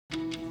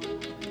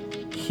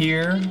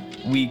Here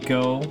we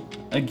go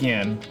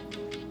again.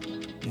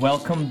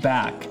 Welcome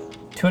back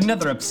to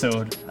another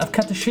episode of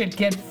Cut the Shit,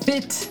 Get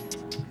Fit.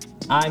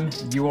 I'm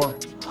your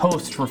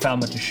host, Rafael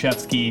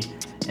Matuszewski,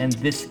 and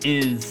this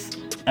is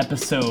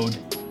episode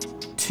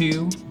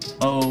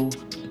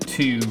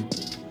 202.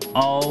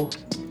 All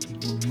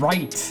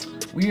right,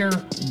 we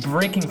are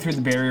breaking through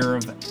the barrier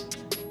of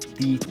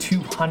the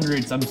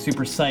 200s. I'm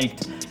super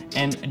psyched,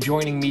 and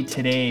joining me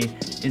today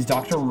is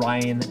Dr.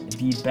 Ryan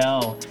D.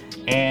 Bell,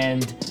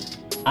 and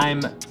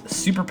I'm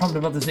super pumped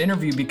about this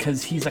interview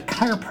because he's a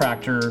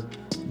chiropractor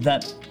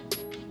that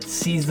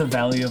sees the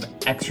value of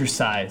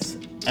exercise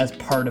as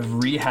part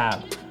of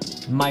rehab.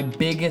 My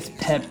biggest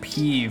pet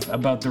peeve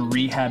about the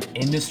rehab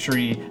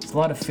industry is a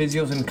lot of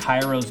physios and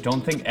chiros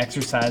don't think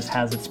exercise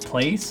has its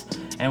place,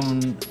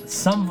 and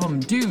some of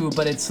them do,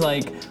 but it's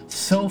like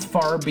so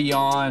far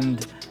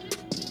beyond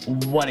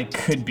what it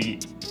could be.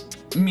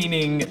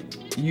 Meaning,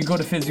 you go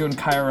to physio and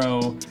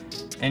chiro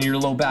and your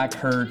low back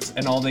hurts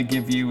and all they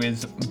give you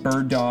is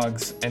bird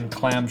dogs and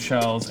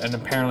clamshells, and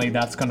apparently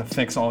that's gonna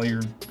fix all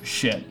your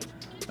shit.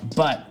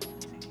 But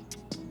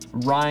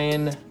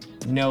Ryan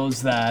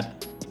knows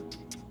that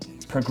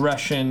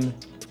progression,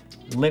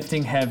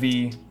 lifting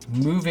heavy,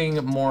 moving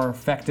more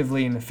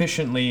effectively and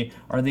efficiently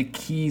are the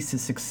keys to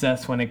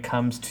success when it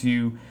comes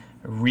to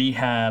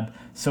rehab.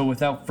 So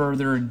without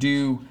further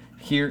ado,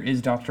 here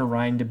is Dr.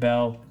 Ryan D.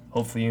 Bell.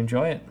 Hopefully you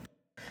enjoy it.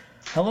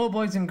 Hello,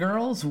 boys and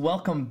girls.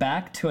 Welcome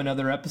back to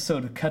another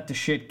episode of Cut the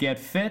Shit, Get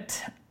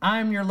Fit.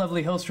 I'm your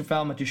lovely host,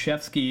 Rafael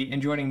Matuszewski,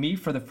 and joining me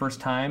for the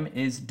first time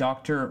is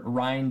Dr.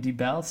 Ryan D.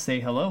 Bell. Say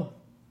hello.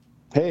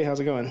 Hey,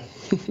 how's it going?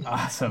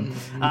 Awesome.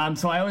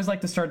 So I always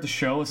like to start the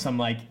show with some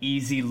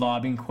easy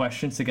lobbing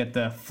questions to get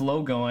the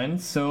flow going.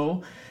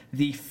 So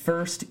the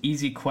first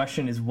easy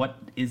question is, what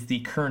is the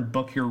current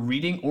book you're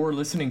reading or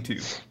listening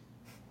to?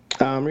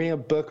 I'm reading a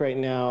book right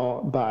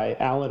now by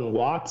Alan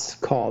Watts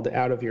called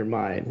Out of Your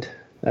Mind.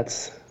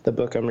 That's the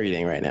book I'm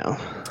reading right now.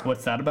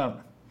 What's that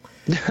about?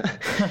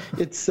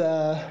 It's,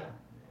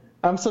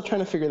 I'm still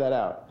trying to figure that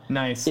out.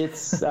 Nice.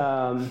 It's,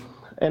 and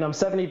I'm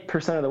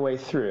 70% of the way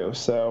through.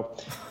 So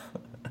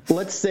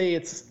let's say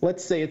it's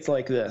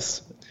like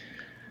this.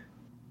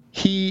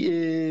 He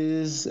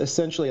is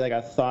essentially like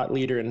a thought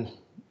leader in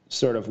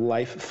sort of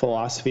life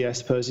philosophy, I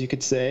suppose you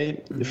could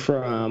say,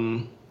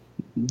 from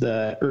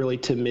the early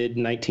to mid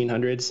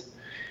 1900s.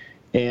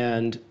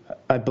 And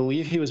I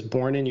believe he was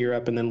born in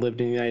Europe and then lived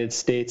in the United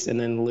States and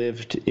then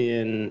lived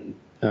in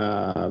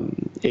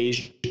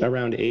Asia,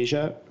 around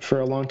Asia for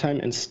a long time,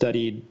 and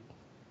studied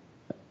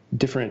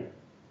different,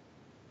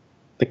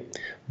 like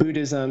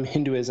Buddhism,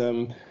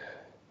 Hinduism,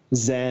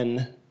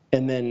 Zen.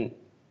 And then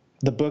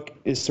the book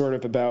is sort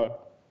of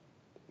about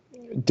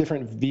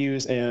different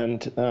views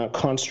and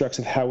constructs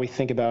of how we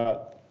think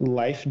about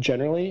life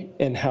generally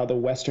and how the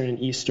Western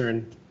and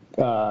Eastern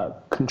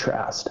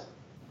contrast.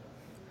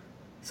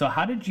 So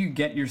how did you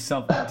get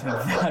yourself into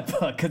that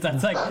book? Because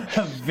that's like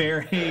a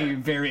very,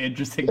 very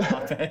interesting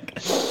topic.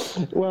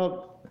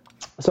 Well,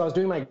 so I was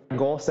doing my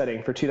goal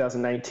setting for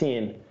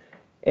 2019,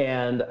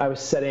 and I was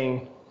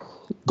setting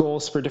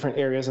goals for different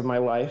areas of my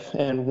life.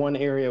 And one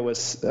area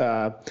was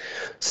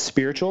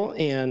spiritual,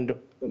 and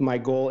my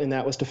goal in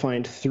that was to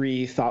find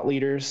 3 thought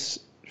leaders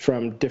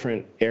from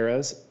different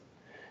eras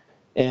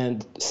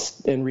and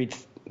read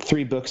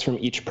 3 books from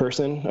each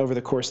person over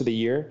the course of the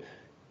year.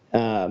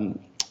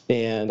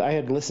 And I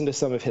had listened to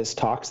some of his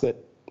talks that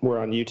were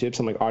on YouTube,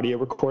 some audio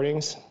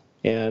recordings,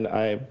 and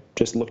I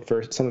just looked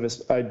for some of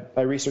his,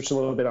 I researched a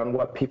little bit on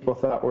what people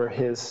thought were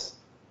his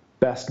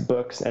best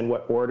books and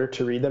what order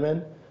to read them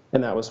in,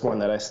 and that was one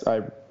that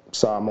I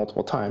saw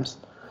multiple times.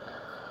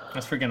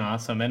 That's freaking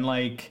awesome. And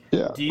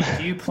yeah. do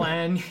you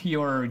plan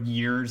your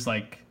years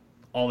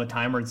all the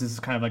time, or is this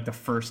kind of the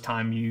first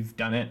time you've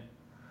done it?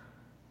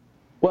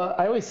 Well,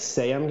 I always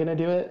say I'm going to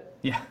do it.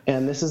 Yeah.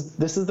 And this is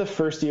the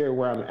first year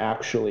where I'm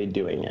actually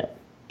doing it,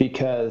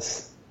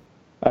 because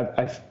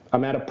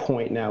I'm at a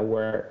point now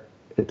where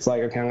it's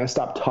like, okay, I'm going to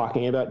stop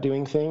talking about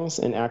doing things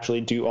and actually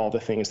do all the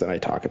things that I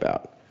talk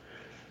about.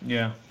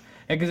 Yeah.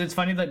 Because it's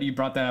funny that you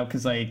brought that up,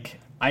 because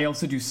I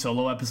also do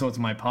solo episodes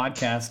of my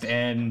podcast,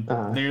 and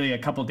literally a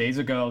couple days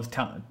ago I was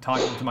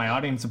talking to my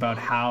audience about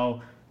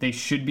how they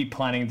should be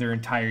planning their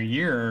entire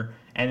year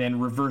and then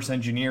reverse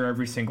engineer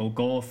every single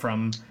goal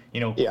from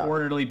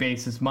quarterly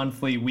basis,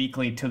 monthly,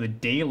 weekly to the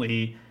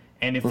daily.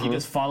 And if you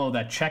just follow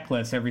that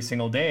checklist every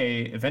single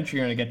day, eventually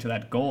you're going to get to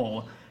that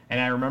goal. And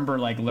I remember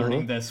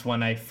learning this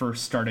when I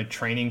first started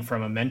training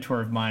from a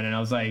mentor of mine. And I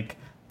was like,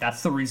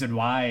 that's the reason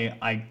why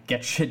I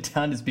get shit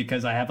done, is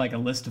because I have a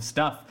list of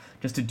stuff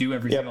just to do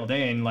every single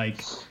day. And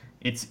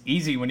it's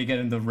easy when you get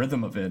into the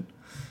rhythm of it.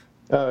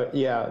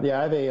 Yeah.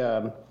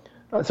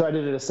 I have so I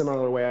did it a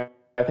similar way.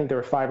 I think there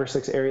were 5 or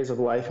 6 areas of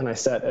life, and I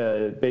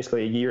set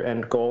basically a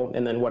year-end goal,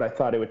 and then what I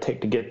thought it would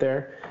take to get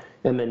there,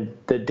 and then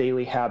the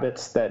daily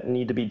habits that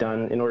need to be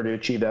done in order to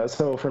achieve that.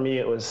 So for me,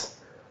 it was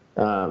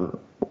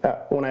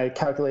when I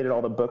calculated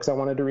all the books I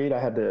wanted to read, I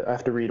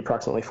have to read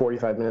approximately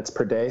 45 minutes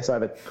per day. So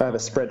I have a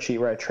spreadsheet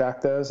where I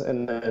track those,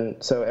 and then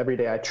so every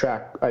day I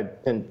track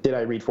did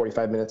I read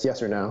 45 minutes,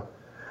 yes or no?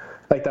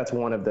 Like that's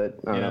one of the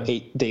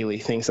 8 daily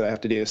things that I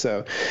have to do.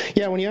 So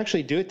yeah, when you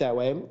actually do it that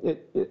way,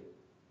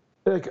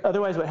 like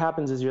otherwise what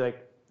happens is you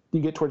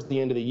get towards the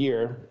end of the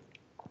year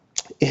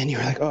and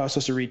you're like, oh, I was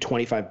supposed to read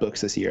 25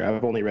 books this year.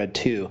 I've only read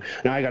 2.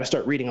 Now I got to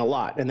start reading a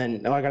lot. And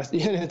then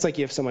it's like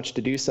you have so much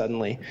to do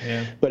suddenly.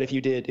 Yeah. But if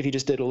you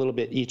just did a little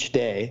bit each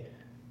day,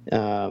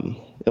 a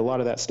lot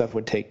of that stuff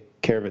would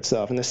take care of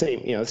itself. And the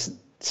same,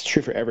 it's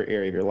true for every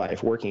area of your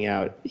life: working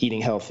out,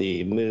 eating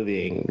healthy,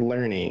 moving,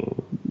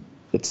 learning,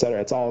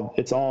 etc.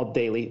 It's all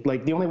daily.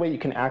 Like the only way you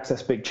can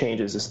access big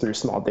changes is through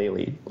small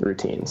daily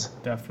routines.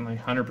 Definitely,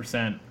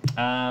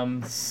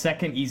 100%.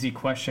 Second easy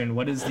question: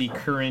 what is the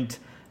current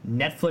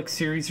Netflix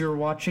series you're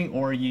watching,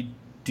 or you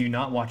do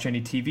not watch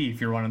any TV if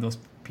you're one of those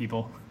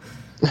people?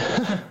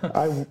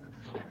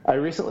 I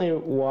recently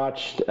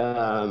watched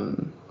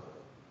Mr.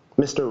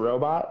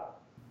 Robot.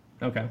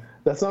 Okay.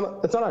 It's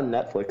not on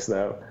Netflix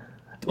though.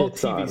 Well,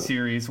 it's TV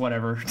series,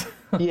 whatever.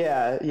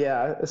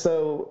 yeah.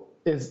 So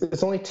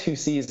it's only 2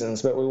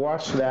 seasons, but we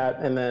watched that,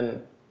 and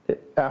then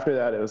after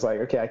that, it was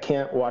like, okay, I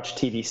can't watch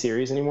TV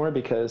series anymore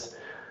because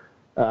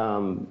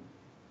I'd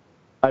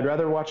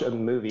rather watch a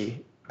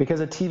movie, because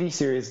a TV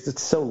series,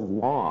 it's so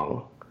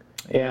long.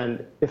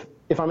 And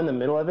if I'm in the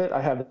middle of it,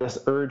 I have this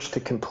urge to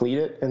complete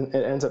it, and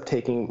it ends up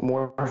taking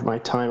more of my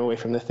time away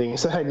from the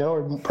things that I know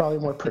are probably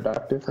more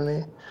productive for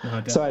me.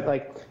 So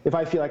if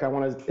I feel like I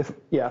want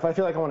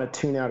to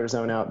tune out or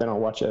zone out, then I'll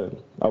watch a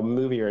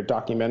movie or a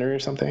documentary or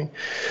something.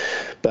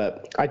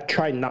 But I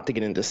try not to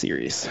get into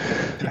series,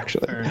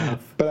 actually. Fair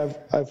enough.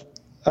 But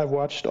I've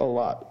watched a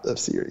lot of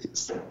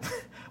series.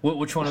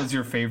 Which one was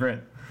your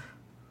favorite?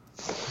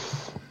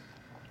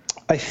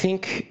 I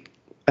think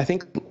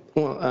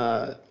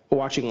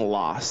watching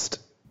Lost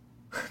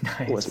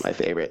was my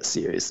favorite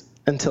series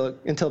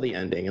until the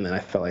ending, and then I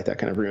felt like that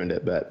kind of ruined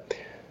it. But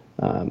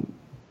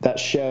that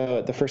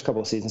show, the first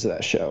couple of seasons of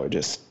that show,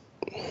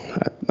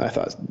 I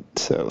thought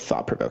so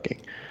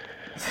thought-provoking.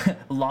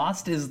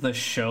 Lost is the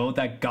show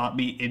that got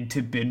me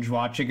into binge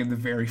watching in the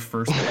very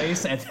first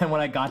place, and then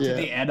when I got to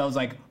the end, I was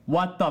like,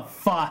 what the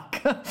fuck?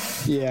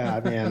 Yeah,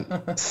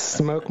 man.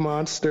 Smoke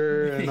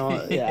monster and all.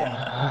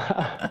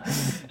 Yeah.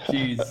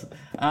 Jeez.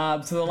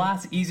 So the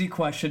last easy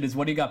question is,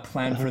 what do you got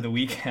planned for the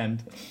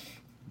weekend?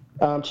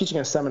 I'm teaching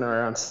a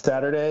seminar on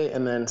Saturday,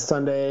 and then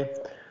Sunday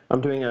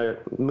I'm doing a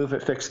Move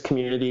It Fix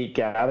community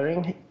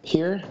gathering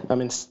here.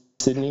 I'm in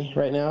Sydney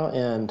right now,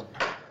 and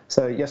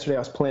so yesterday I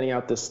was planning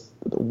out this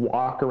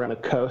walk around the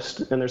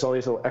coast, and there's all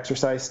these little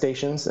exercise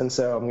stations, and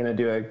so I'm going to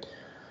do a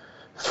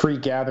free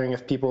gathering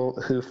of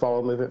people who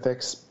follow Move It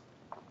Fix,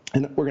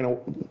 and we're going to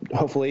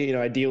hopefully,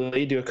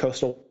 ideally do a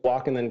coastal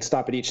walk and then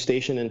stop at each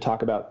station and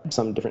talk about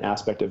some different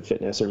aspect of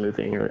fitness or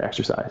moving or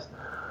exercise.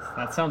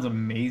 That sounds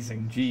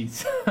amazing.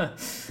 Jeez.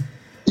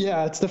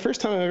 Yeah, it's the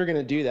first time I'm ever going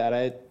to do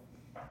that.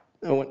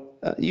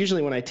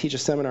 Usually when I teach a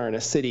seminar in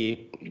a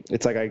city,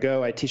 it's like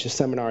I teach a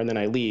seminar, and then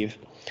I leave.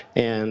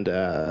 And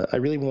I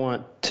really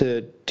want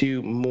to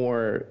do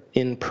more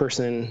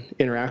in-person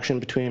interaction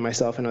between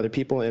myself and other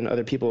people, and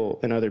other people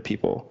and other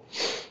people,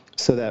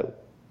 so that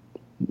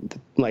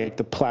like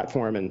the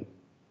platform and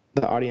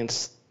the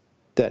audience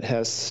that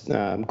has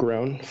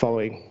grown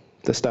following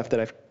the stuff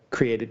that I've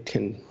created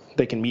can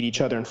meet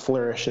each other and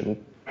flourish,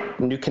 and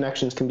new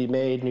connections can be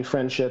made, new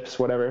friendships,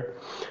 whatever.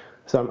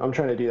 So I'm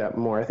trying to do that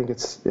more. I think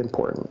it's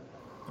important.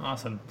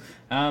 Awesome.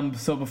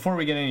 So before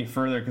we get any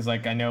further, because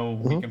I know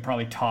we can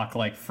probably talk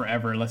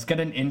forever, let's get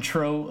an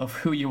intro of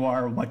who you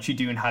are, what you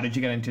do, and how did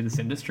you get into this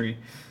industry?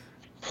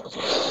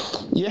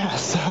 Yeah.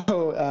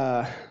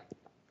 So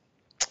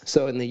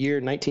in the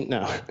year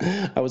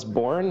I was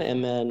born,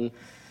 and then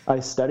I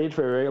studied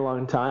for a very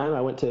long time.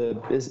 I went to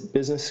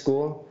business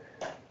school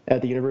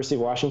at the University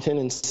of Washington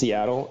in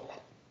Seattle.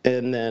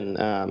 And then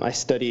I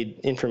studied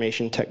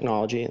information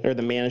technology, or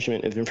the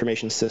management of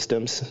information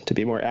systems, to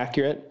be more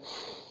accurate.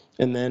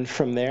 And then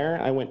from there,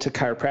 I went to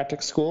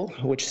chiropractic school,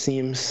 which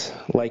seems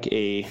like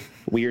a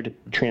weird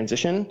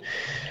transition,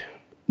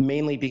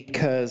 mainly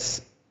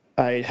because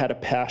I had a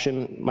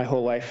passion my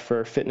whole life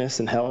for fitness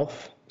and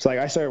health. So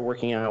I started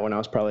working out when I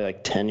was probably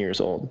 10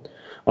 years old,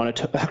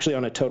 actually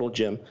on a total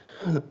gym.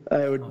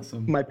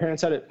 Awesome. My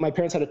parents had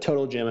a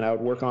total gym, and I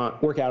would work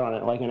out on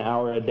it an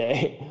hour a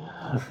day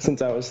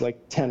since I was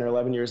 10 or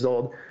 11 years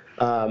old.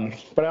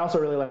 But I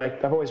also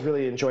I've always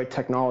really enjoyed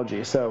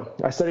technology. So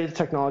I studied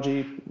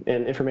technology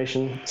and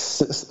information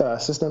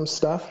systems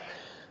stuff,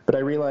 but I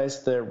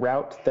realized the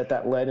route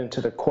that led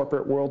into the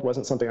corporate world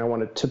wasn't something I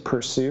wanted to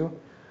pursue.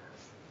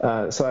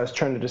 So I was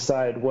trying to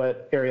decide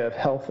what area of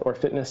health or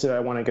fitness did I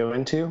want to go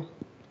into.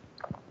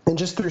 And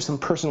just through some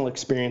personal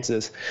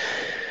experiences,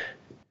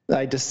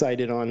 I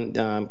decided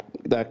on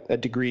a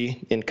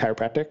degree in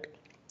chiropractic.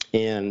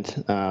 And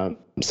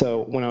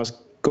so when I was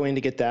going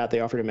to get that, they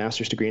offered a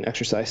master's degree in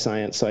exercise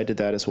science, so I did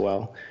that as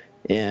well.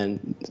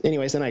 And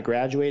anyways, then I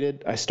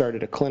graduated. I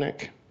started a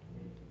clinic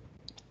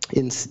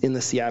in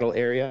the Seattle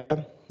area,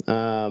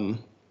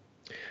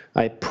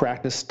 I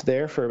practiced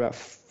there for about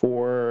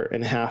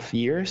 4.5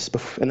 years,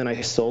 and then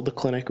I sold the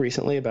clinic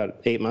recently, about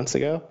 8 months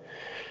ago.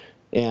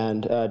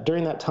 And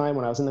during that time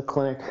when I was in the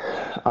clinic,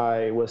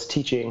 I was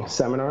teaching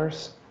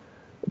seminars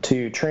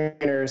to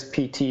trainers,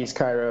 PTs,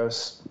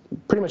 chiros,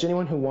 pretty much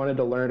anyone who wanted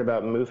to learn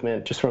about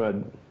movement just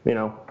from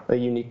a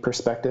unique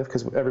perspective,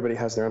 because everybody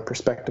has their own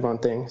perspective on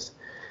things.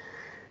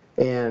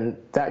 And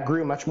that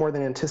grew much more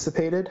than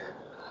anticipated.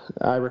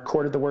 I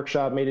recorded the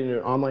workshop, made it into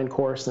an online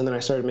course, and then I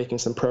started making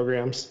some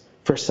programs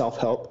for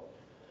self-help.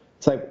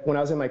 It's like when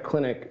I was in my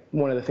clinic,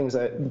 one of the things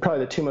probably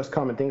the two most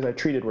common things I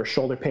treated were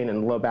shoulder pain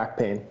and low back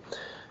pain.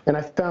 And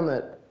I found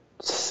that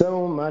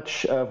so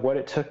much of what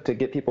it took to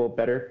get people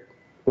better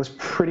was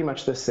pretty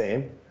much the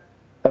same.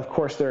 Of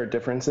course, there are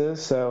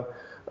differences. So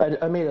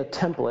I made a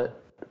template,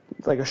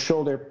 like a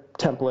shoulder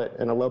template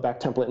and a low back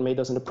template, and made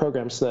those into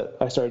programs that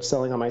I started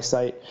selling on my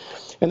site.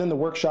 And then the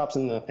workshops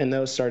and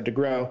those started to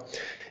grow.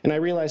 And I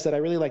realized that I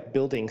really like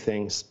building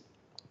things,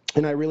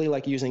 and I really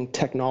like using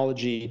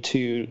technology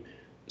to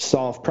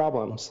solve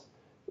problems.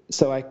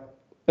 So I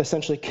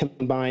essentially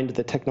combined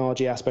the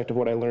technology aspect of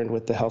what I learned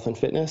with the health and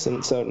fitness,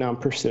 and so now I'm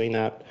pursuing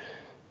that.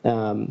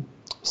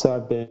 So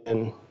I've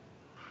been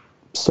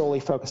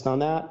solely focused on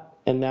that,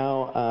 and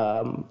now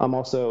I'm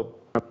also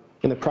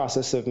in the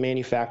process of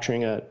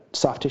manufacturing a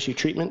soft tissue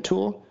treatment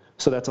tool.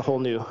 So that's a whole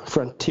new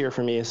frontier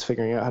for me, is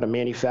figuring out how to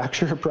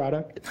manufacture a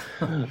product.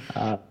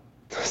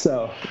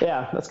 So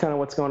yeah, that's kind of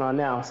what's going on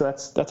now. So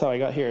that's how I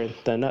got here,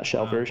 the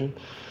nutshell version.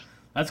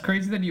 That's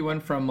crazy that you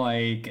went from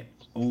like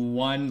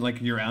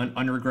your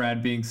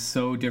undergrad being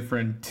so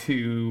different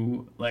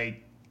to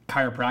like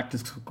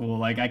chiropractic school.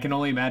 Like I can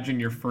only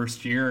imagine your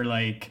first year,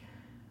 like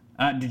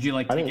did you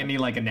take any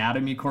like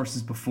anatomy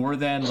courses before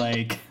then?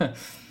 Like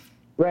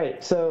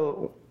Right.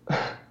 So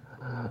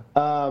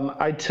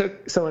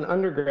in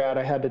undergrad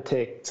I had to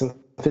take some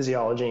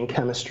physiology and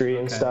chemistry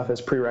and stuff as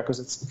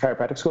prerequisites to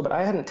chiropractic school, but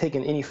I hadn't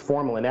taken any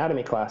formal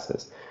anatomy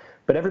classes,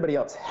 but everybody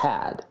else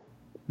had.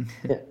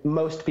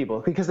 Most people,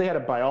 because they had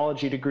a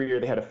biology degree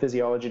or they had a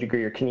physiology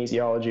degree or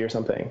kinesiology or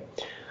something.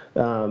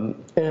 And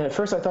at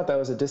first I thought that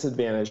was a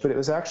disadvantage, but it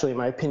was actually, in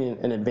my opinion,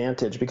 an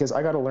advantage, because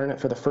I got to learn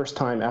it for the first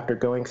time after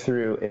going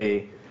through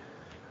a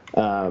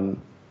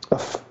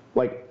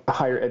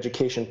higher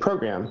education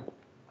program.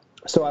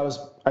 So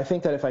I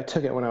think that if I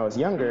took it when I was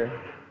younger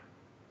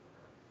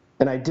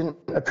and I didn't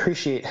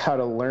appreciate how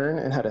to learn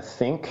and how to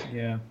think,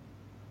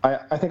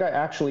 I think I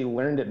actually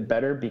learned it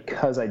better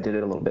because I did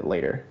it a little bit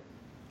later.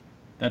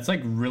 That's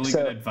like really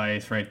good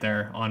advice right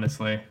there,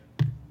 honestly.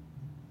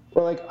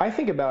 Well, like I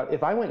think about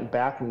if I went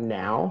back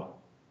now.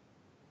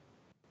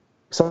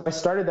 So I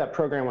started that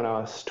program when I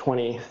was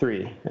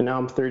 23, and now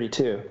I'm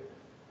 32.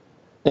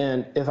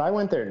 And if I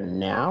went there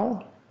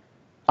now,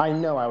 I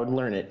know I would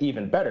learn it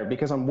even better,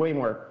 because I'm way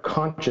more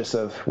conscious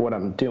of what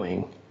I'm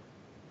doing.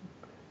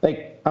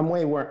 Like I'm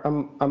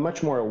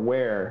much more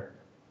aware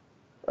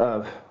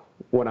of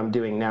what I'm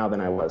doing now than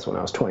I was when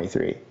I was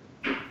 23.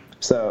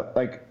 So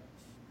like,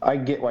 I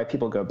get why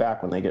people go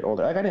back when they get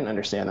older. Like I didn't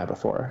understand that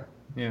before.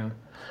 Yeah.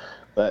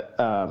 But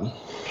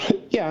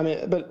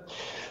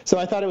so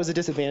I thought it was a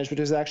disadvantage, but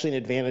it was actually an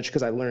advantage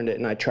because I learned it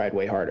and I tried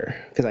way harder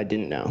because I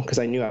didn't know, because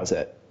I knew I was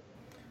at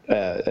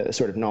a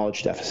sort of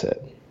knowledge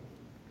deficit.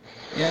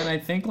 Yeah, and I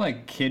think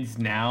like kids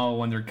now,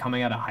 when they're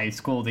coming out of high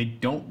school, they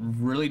don't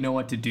really know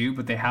what to do,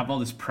 but they have all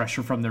this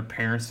pressure from their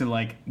parents to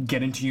like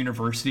get into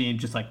university and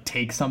just like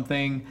take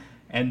something.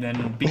 And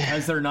then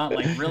because they're not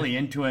like really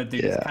into it,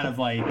 they just kind of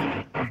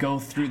like go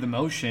through the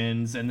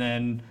motions, and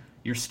then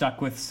you're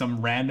stuck with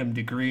some random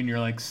degree and you're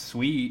like,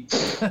 sweet.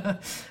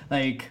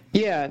 Like,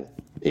 yeah.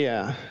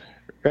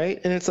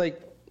 Right. And it's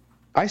like,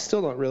 I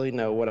still don't really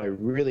know what I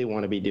really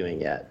want to be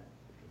doing yet.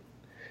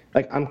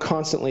 Like I'm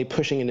constantly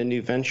pushing into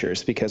new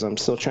ventures because I'm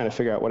still trying to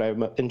figure out what I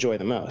enjoy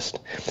the most.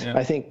 Yeah.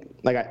 I think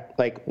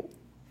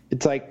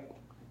it's like,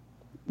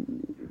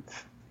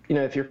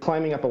 if you're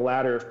climbing up a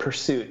ladder of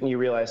pursuit and you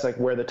realize like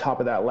where the top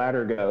of that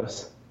ladder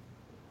goes,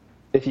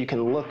 if you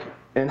can look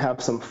and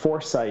have some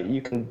foresight,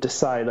 you can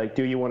decide like,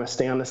 do you want to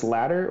stay on this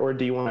ladder, or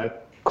do you want to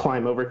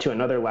climb over to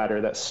another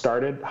ladder that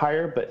started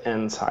higher but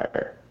ends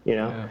higher?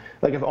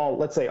 Like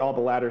let's say all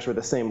the ladders were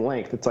the same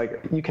length, it's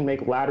like you can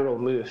make lateral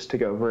moves to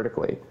go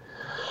vertically.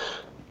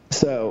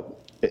 So,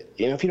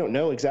 if you don't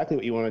know exactly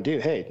what you want to do,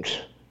 hey,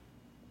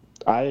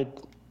 I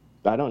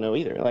don't know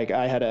either. Like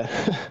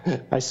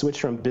I switched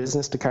from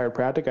business to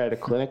chiropractic. I had a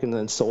clinic and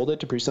then sold it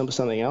to pursue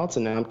something else,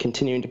 and now I'm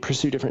continuing to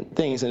pursue different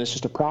things, and it's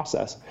just a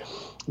process.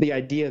 The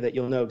idea that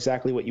you'll know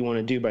exactly what you want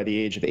to do by the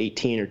age of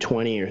 18 or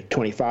 20 or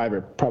 25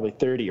 or probably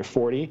 30 or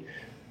 40,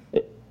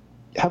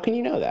 how can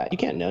you know that? You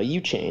can't know.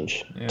 You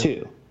change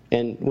too.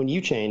 And when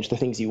you change, the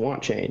things you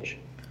want change.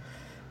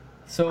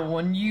 So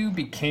when you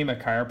became a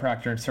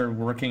chiropractor and started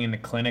working in the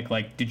clinic,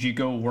 like, did you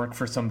go work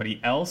for somebody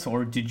else,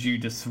 or did you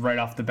just right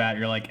off the bat,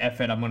 you're like, F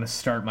it, I'm going to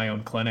start my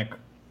own clinic?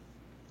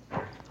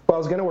 Well, I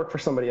was going to work for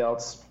somebody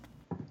else.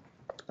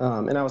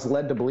 And I was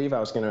led to believe I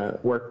was going to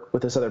work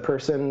with this other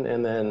person,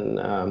 and then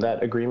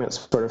that agreement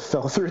sort of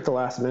fell through at the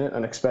last minute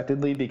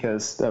unexpectedly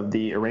because of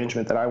the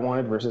arrangement that I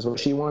wanted versus what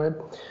she wanted.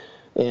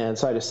 And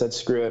so I just said,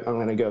 screw it, I'm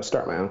going to go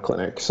start my own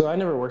clinic. So I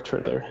never worked for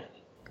their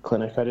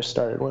clinic. I just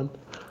started one,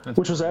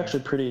 which was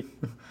actually pretty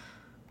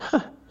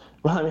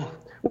well, I mean,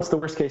 what's the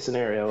worst case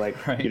scenario?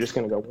 Like, right. You're just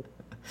going to go,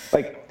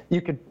 like,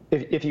 you could,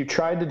 if you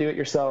tried to do it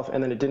yourself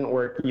and then it didn't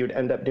work, you would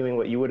end up doing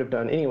what you would have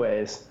done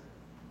anyways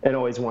and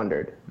always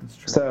wondered. That's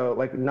true. So,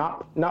 like,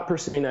 not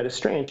pursuing that is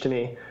strange to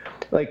me.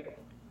 Like,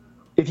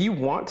 if you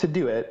want to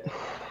do it,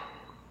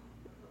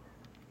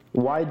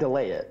 why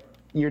delay it?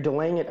 You're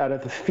delaying it out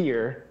of the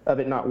fear of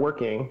it not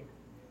working,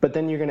 but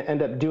then you're going to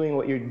end up doing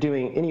what you're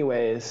doing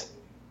anyways.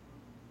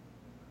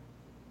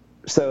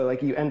 So,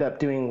 like, you end up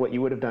doing what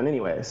you would have done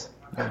anyways.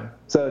 Yeah.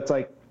 So it's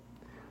like,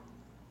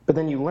 but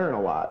then you learn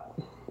a lot.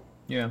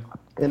 Yeah.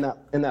 And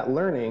that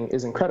learning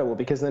is incredible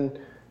because then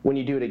when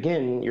you do it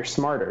again, you're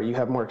smarter. You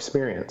have more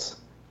experience.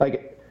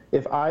 Like,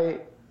 if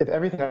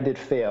everything I did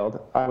failed,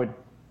 I would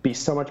be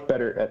so much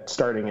better at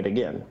starting it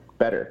again.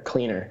 Better,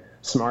 cleaner,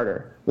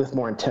 smarter, with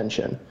more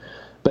intention.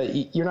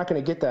 But you're not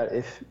going to get that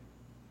if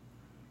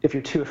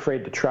you're too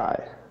afraid to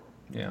try.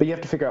 Yeah. But you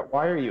have to figure out,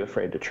 why are you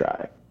afraid to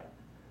try?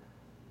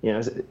 You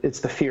know,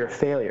 it's the fear of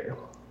failure.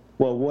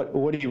 Well,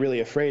 what are you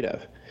really afraid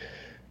of?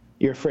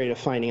 You're afraid of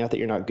finding out that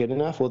you're not good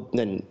enough? Well,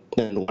 then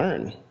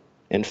learn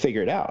and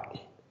figure it out.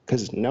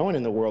 Because no one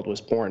in the world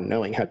was born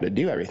knowing how to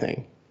do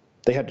everything.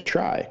 They had to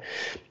try.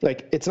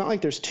 Like, it's not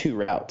like there's two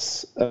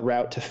routes, a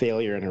route to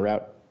failure and a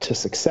route to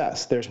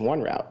success. There's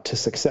one route to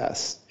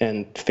success.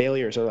 And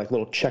failures are like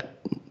little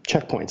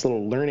checkpoints,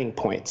 little learning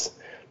points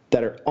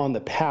that are on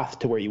the path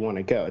to where you want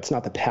to go. It's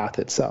not the path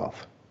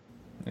itself.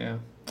 Yeah.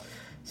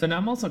 So now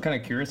I'm also kind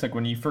of curious, like,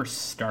 when you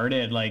first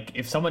started, like,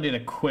 if someone did a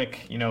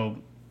quick,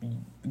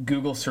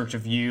 Google search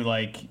of you,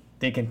 like,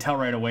 they can tell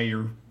right away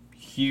your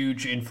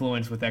huge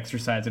influence with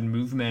exercise and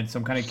movement. So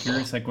I'm kind of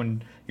curious, like,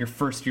 when your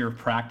first year of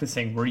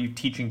practicing, were you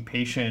teaching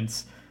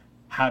patients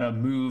how to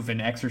move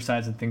and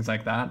exercise and things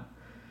like that?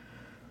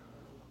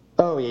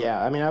 Oh,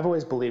 yeah. I mean, I've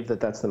always believed that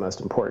that's the most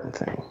important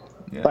thing.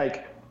 Yeah.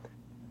 Like,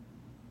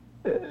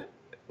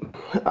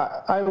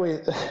 I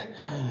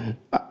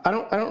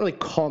don't really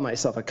call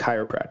myself a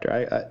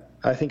chiropractor.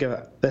 I think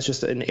that's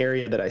just an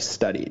area that I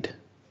studied.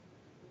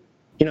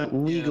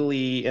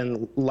 Legally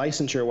and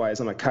licensure wise,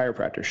 I'm a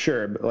chiropractor,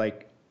 sure,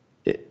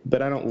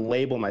 but I don't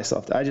label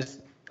myself.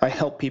 I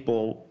help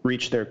people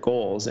reach their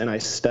goals, and I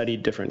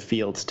studied different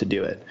fields to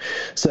do it.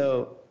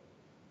 So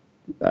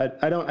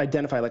I don't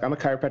identify like I'm a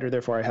chiropractor,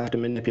 therefore I have to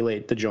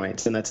manipulate the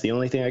joints, and that's the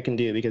only thing I can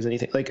do, because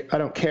anything, like, I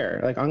don't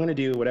care. Like, I'm going to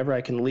do whatever I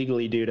can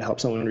legally do to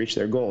help someone reach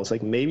their goals.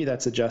 Like, maybe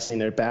that's adjusting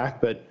their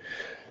back, but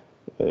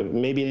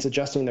maybe it's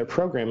adjusting their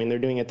programming they're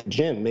doing at the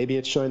gym. Maybe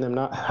it's showing them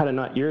how to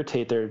not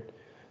irritate the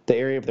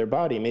area of their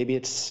body. Maybe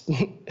it's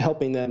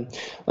helping them.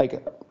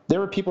 Like, there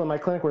were people in my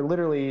clinic where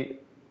literally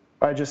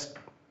I just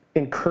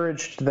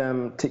encouraged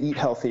them to eat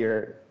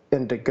healthier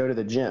and to go to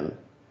the gym.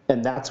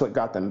 And that's what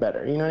got them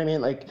better. You know what I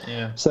mean? Like,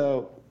 yeah.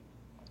 So,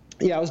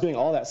 yeah, I was doing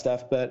all that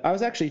stuff, but I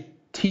was actually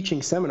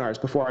teaching seminars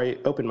before I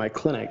opened my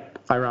clinic,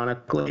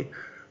 ironically,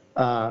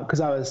 because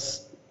I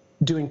was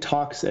doing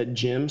talks at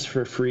gyms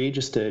for free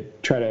just to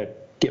try to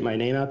get my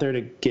name out there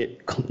to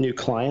get new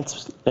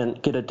clients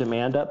and get a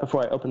demand up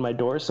before I opened my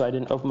doors. So I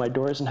didn't open my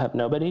doors and have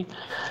nobody.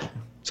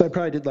 So I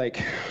probably did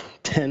like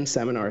 10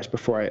 seminars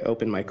before I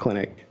opened my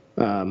clinic.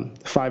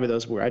 5 of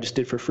those I just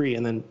did for free,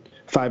 and then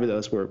 5 of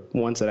those were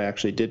ones that I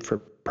actually did for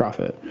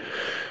profit.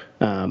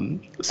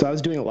 So I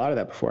was doing a lot of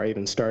that before I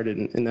even started,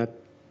 and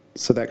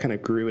that kind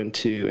of grew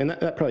into, and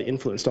that probably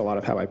influenced a lot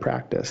of how I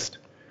practiced,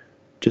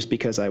 just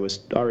because I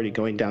was already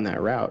going down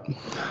that route.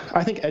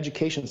 I think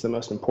education is the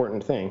most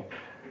important thing.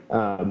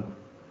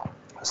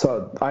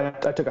 So I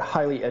took a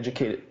highly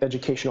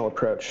educational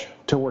approach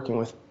to working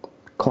with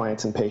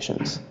clients and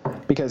patients,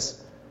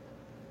 because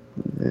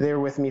they were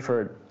with me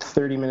for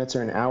 30 minutes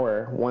or an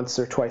hour once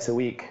or twice a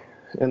week,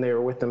 and they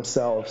were with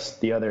themselves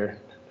the other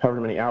however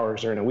many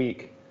hours are in a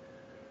week.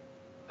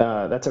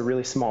 That's a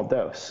really small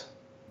dose.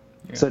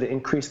 Yeah. So to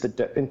increase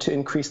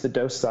the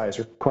dose size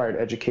required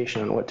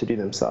education on what to do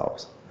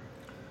themselves.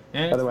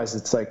 Otherwise,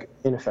 it's like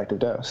ineffective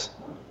dose.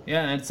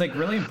 Yeah, and it's like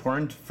really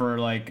important for,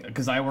 like,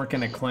 because I work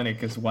in a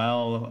clinic as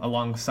well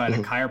alongside a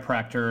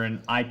chiropractor,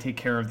 and I take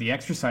care of the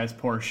exercise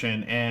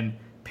portion, and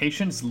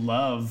patients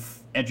love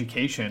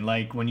education.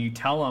 Like, when you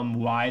tell them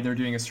why they're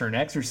doing a certain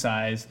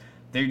exercise,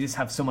 they just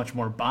have so much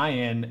more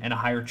buy-in and a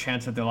higher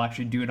chance that they'll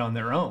actually do it on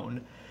their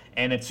own.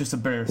 And it's just a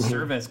better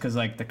service, because,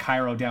 like, the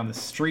chiro down the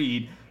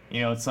street,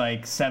 it's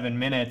like 7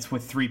 minutes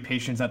with 3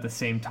 patients at the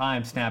same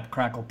time, snap,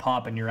 crackle,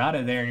 pop, and you're out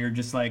of there, and you're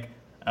just like,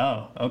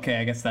 oh, okay,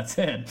 I guess that's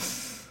it.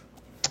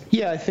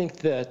 Yeah, I think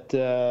that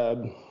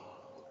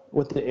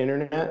with the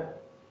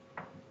internet,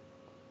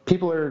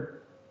 people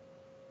are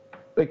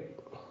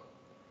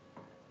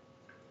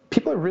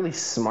really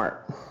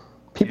smart.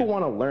 People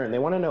want to learn. They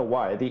want to know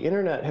why. The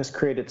internet has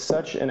created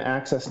such an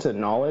access to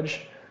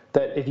knowledge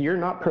that if you're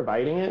not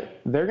providing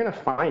it, they're going to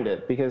find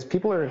it, because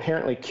people are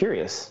inherently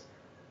curious.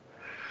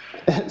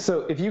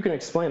 So if you can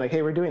explain, like,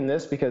 hey, we're doing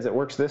this because it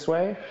works this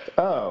way.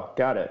 Oh,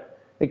 got it.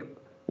 Like,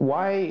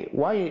 why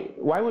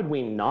would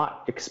we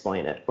not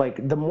explain it?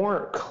 Like, the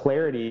more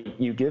clarity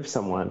you give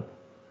someone,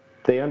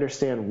 they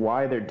understand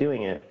why they're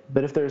doing it.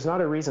 But if there's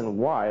not a reason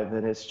why,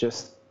 then it's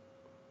just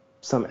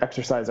some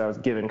exercise I was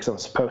given because I'm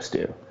supposed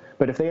to.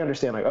 But if they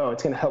understand, like, oh,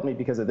 it's going to help me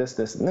because of this,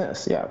 this, and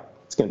this, yeah,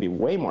 it's going to be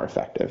way more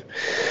effective.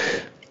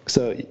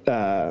 So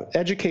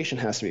education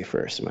has to be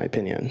first, in my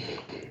opinion.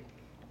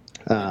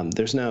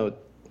 There's no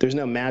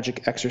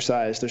magic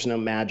exercise. There's no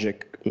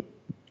magic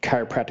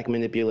chiropractic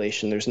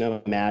manipulation. There's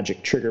no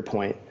magic trigger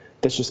point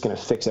that's just going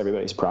to fix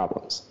everybody's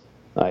problems.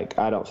 Like,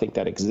 I don't think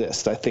that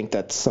exists. I think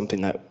that's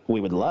something that we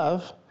would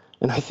love,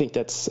 and I think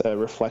that's a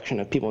reflection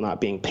of people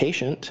not being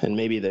patient, and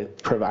maybe the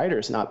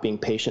providers not being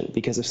patient,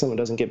 because if someone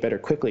doesn't get better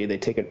quickly, they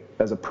take it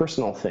as a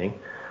personal thing,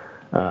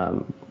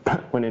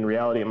 when in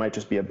reality it might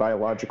just be a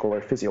biological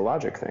or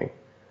physiologic thing.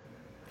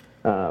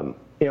 A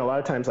lot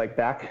of times, like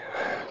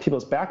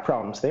people's back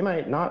problems,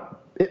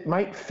 it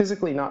might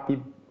physically not be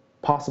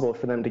possible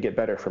for them to get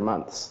better for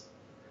months.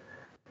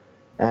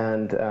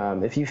 And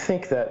if you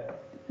think that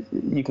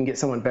you can get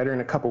someone better in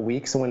a couple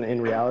weeks, when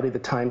in reality the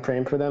time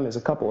frame for them is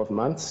a couple of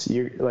months,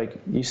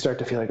 you start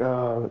to feel like,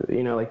 oh,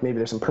 like maybe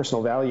there's some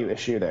personal value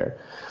issue there.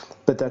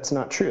 But that's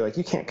not true. Like,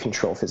 you can't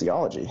control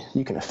physiology.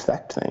 You can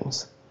affect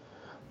things.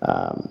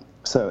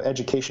 So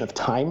education of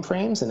time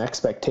frames and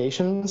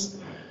expectations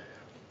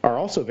are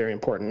also very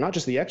important. Not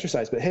just the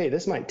exercise, but hey,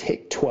 this might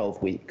take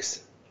 12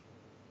 weeks.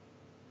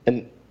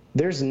 And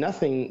there's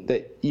nothing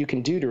that you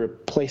can do to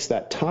replace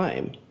that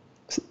time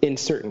in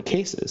certain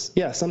cases.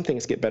 Yeah, some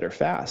things get better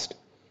fast.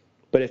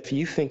 But if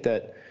you're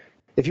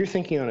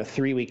thinking on a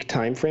 3-week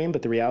time frame,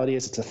 but the reality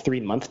is it's a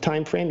 3-month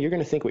time frame, you're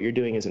going to think what you're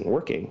doing isn't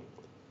working.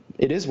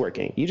 It is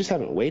working. You just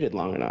haven't waited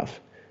long enough.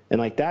 And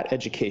like, that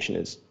education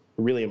is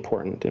really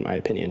important, in my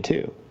opinion,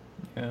 too.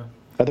 Yeah.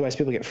 Otherwise,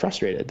 people get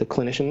frustrated. The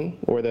clinician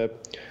or the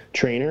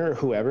trainer or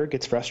whoever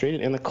gets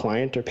frustrated, and the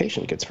client or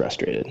patient gets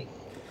frustrated.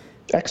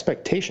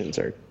 Expectations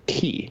are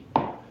key.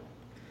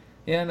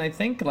 Yeah, and I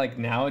think, like,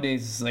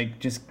 nowadays, like,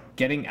 just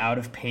getting out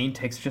of pain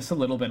takes just a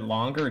little bit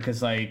longer,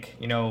 because, like,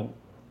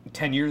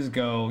 10 years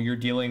ago, you're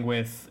dealing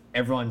with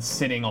everyone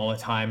sitting all the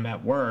time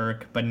at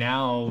work, but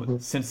now,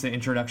 since the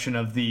introduction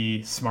of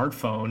the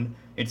smartphone,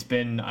 it's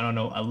been,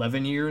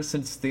 11 years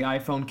since the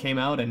iPhone came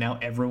out, and now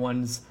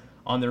everyone's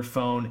on their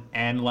phone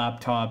and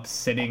laptop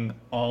sitting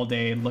all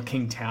day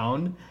looking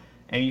down,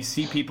 and you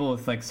see people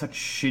with, like, such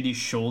shitty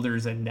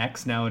shoulders and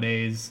necks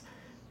nowadays,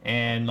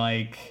 and,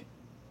 like,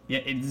 yeah,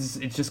 it's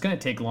just going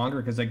to take longer,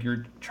 because, like,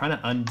 you're trying to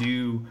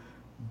undo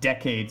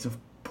decades of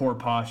poor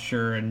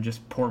posture and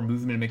just poor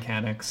movement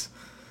mechanics.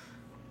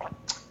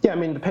 Yeah, I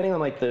mean, depending on,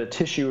 like, the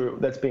tissue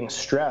that's being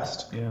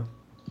stressed. Yeah.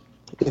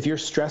 If you're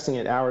stressing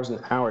it hours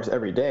and hours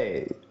every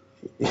day,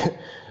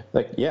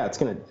 like, yeah, it's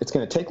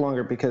gonna take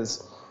longer,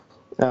 because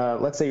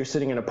let's say you're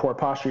sitting in a poor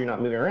posture, you're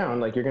not moving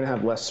around, like, you're going to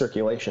have less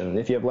circulation.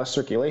 If you have less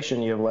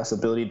circulation, you have less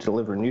ability to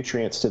deliver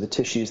nutrients to the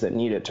tissues that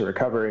need it to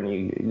recover, and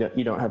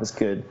you don't have as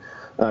good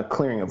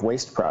clearing of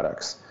waste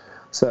products.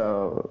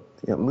 So,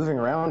 moving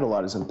around a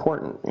lot is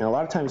important. A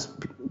lot of times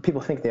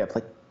people think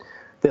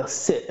they'll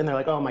sit and they're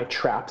like, oh, my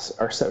traps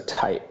are so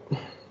tight,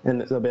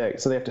 and they'll be like,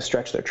 so they have to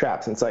stretch their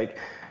traps. And it's like,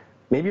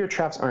 maybe your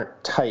traps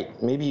aren't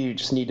tight. Maybe you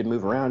just need to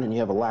move around, and you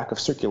have a lack of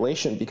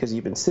circulation because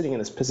you've been sitting in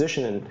this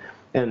position,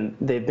 and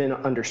they've been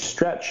under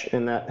stretch,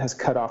 and that has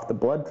cut off the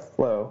blood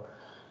flow.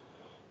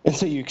 And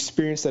so you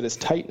experience that as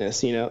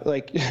tightness,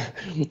 like,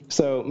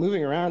 so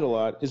moving around a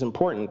lot is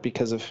important,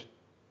 because of,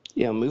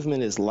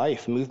 movement is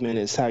life. Movement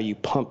is how you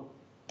pump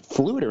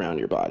fluid around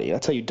your body.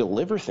 That's how you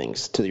deliver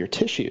things to your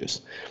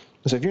tissues.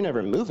 So if you're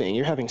never moving,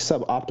 you're having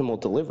suboptimal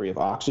delivery of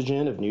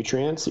oxygen, of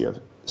nutrients.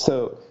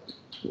 So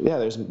yeah,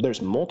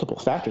 there's multiple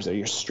factors there.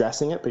 You're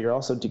stressing it, but you're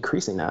also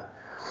decreasing that.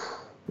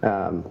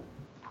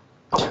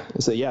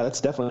 So yeah, that's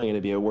definitely going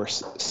to be a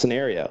worse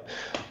scenario.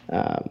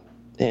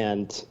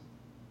 And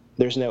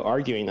there's no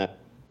arguing that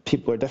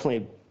people are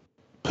definitely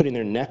putting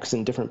their necks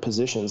in different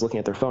positions, looking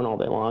at their phone all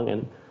day long.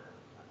 And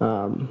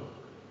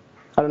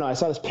I don't know, I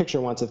saw this picture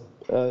once of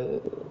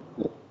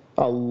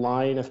a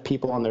line of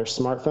people on their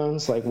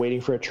smartphones, like, waiting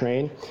for a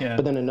train. Yeah.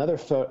 But then another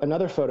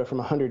photo from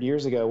 100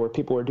 years ago where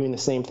people were doing the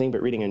same thing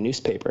but reading a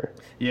newspaper.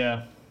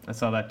 Yeah, I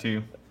saw that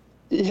too.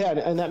 Yeah,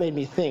 and that made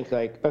me think,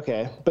 like,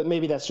 okay, but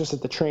maybe that's just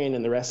at the train,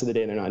 and the rest of the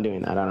day they're not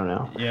doing that. I don't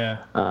know. Yeah.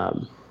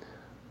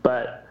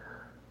 But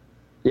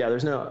yeah,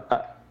 there's no,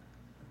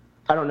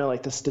 I don't know,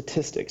 like, the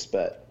statistics,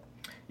 but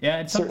yeah,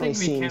 it's something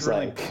we can't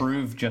really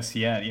prove just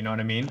yet. You know what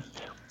I mean?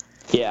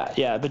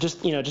 Yeah, but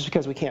just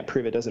because we can't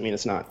prove it doesn't mean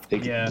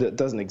it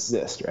doesn't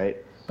exist, right?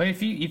 But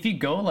if you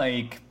go,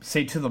 like,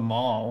 say, to the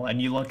mall, and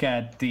you look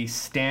at the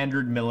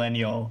standard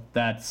millennial,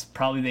 that's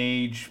probably the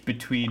age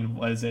between,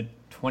 what is it,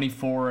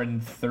 24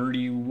 and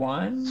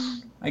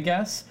 31, I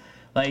guess.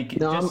 Like,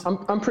 no,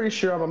 I'm pretty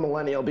sure I'm a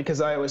millennial,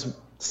 because I always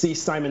see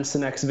Simon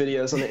Sinek's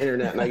videos on the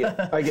internet, and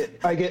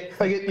I get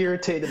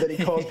irritated that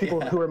he calls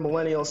people who are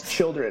millennials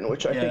children,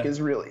 which I think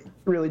is really,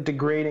 really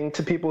degrading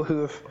to people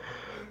who have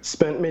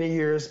spent many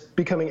years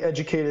becoming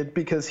educated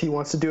because he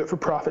wants to do it for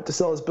profit to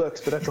sell his books,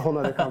 but that's a whole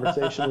nother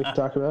conversation we can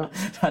talk about.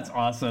 That's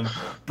awesome.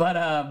 But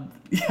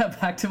yeah,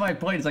 back to my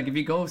point. It's like if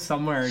you go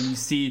somewhere and you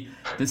see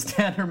the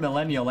standard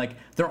millennial, like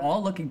they're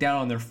all looking down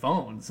on their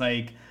phones.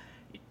 Like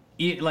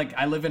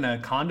I live in a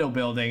condo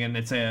building and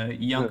it's a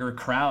younger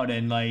crowd,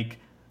 and like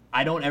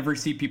I don't ever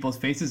see people's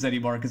faces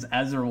anymore because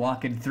as they're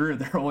walking through,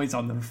 they're always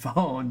on their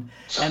phone.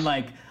 And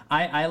like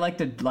I like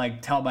to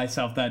like tell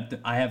myself that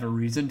I have a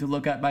reason to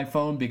look at my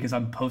phone because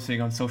I'm posting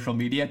on social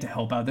media to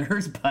help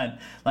others. But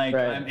like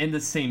I'm in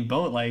the same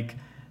boat. Like,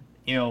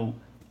 you know,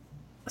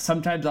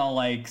 sometimes I'll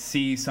like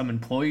see some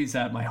employees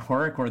at my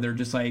work where they're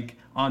just like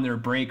on their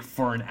break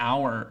for an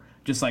hour,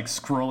 just like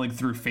scrolling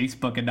through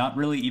Facebook and not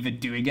really even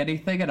doing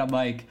anything. And I'm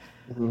like,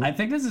 I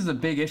think this is a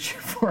big issue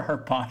for our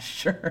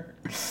posture.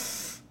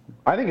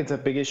 I think it's a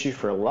big issue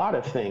for a lot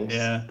of things.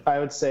 Yeah. I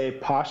would say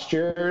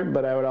posture,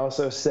 but I would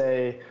also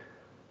say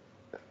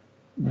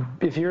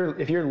if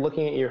you're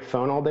looking at your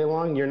phone all day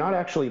long, you're not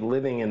actually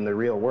living in the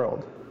real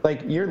world.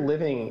 Like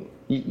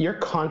your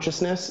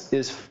consciousness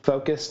is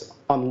focused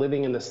on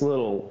living in this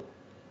little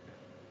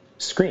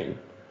screen.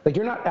 Like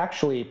you're not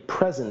actually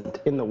present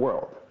in the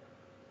world.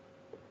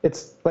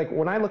 It's like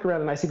when I look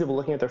around and I see people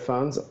looking at their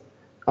phones,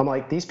 I'm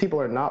like, these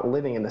people are not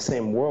living in the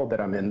same world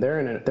that I'm in. They're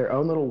in their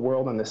own little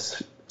world on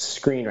this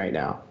screen right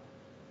now.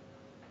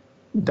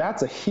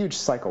 That's a huge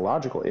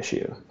psychological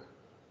issue.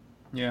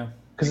 Yeah.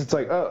 Because it's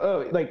like,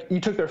 like you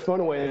took their phone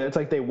away and it's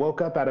like they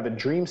woke up out of a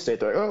dream state.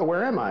 They're like, oh,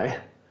 where am I?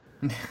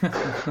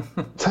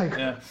 It's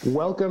like,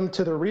 welcome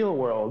to the real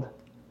world.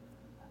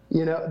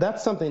 You know,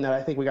 that's something that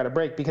I think we got to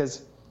break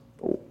because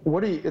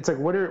what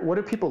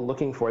are people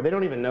looking for? They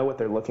don't even know what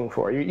they're looking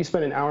for. You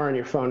spend an hour on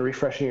your phone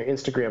refreshing your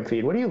Instagram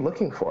feed. What are you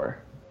looking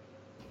for?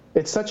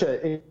 It's such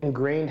an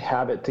ingrained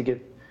habit to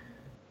get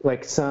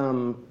like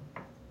some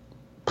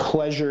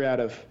pleasure out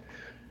of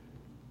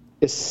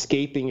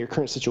escaping your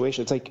current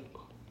situation. It's like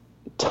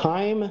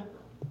time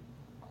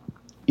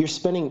you're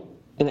spending,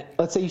 and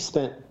let's say you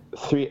spent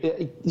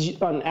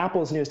on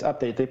Apple's newest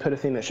update, they put a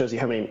thing that shows you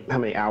how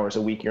many hours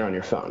a week you're on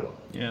your phone.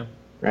 Yeah.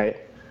 Right?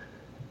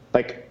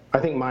 Like, I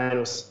think mine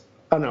was,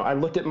 I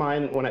looked at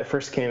mine when it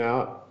first came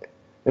out,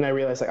 and I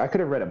realized, like, I could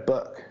have read a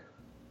book.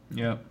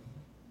 Yeah.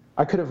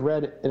 I could have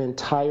read an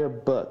entire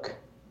book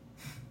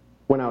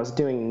when I was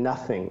doing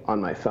nothing on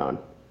my phone.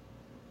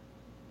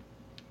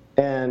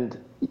 And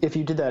if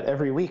you did that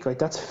every week, like,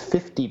 that's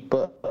 50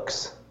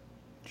 books.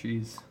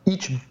 Jeez.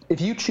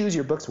 If you choose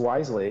your books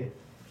wisely,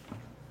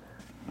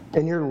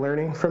 and you're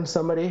learning from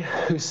somebody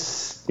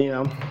who's,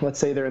 let's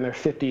say they're in their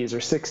 50s or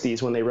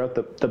 60s when they wrote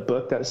the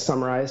book that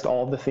summarized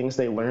all the things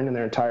they learned in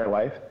their entire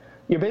life,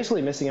 you're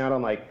basically missing out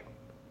on like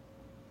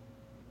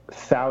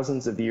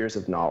thousands of years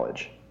of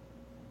knowledge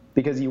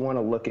because you want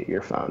to look at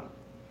your phone.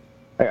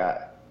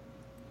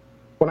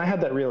 When I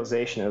had that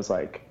realization, it was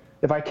like,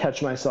 if I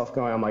catch myself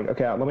going, I'm like,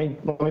 okay, let me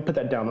put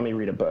that down. Let me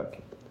read a book.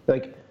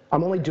 Like,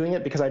 I'm only doing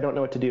it because I don't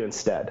know what to do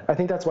instead. I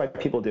think that's why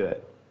people do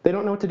it. They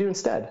don't know what to do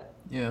instead.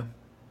 Yeah.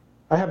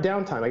 I have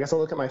downtime. I guess I'll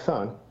look at my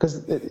phone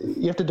because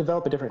you have to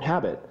develop a different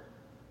habit.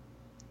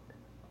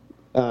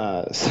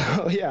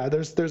 So yeah,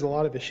 there's a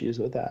lot of issues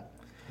with that.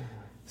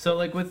 So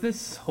like with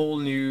this whole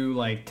new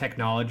like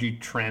technology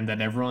trend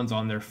that everyone's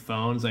on their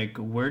phones, like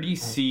where do you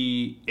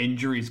see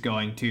injuries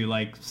going to?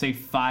 Like say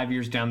 5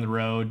 years down the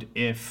road,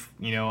 if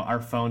our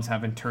phones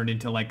haven't turned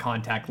into like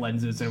contact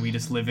lenses and we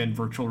just live in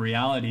virtual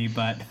reality,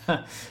 but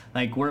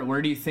like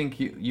where do you think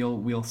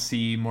we'll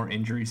see more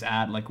injuries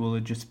at? Like will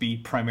it just be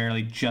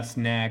primarily just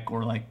neck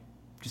or like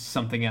just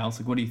something else?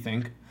 Like what do you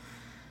think?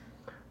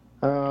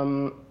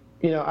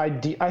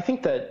 I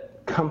think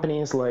that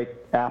companies like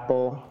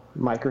Apple,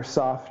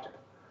 Microsoft,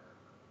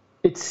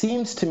 it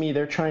seems to me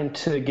they're trying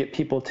to get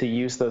people to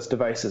use those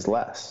devices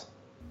less.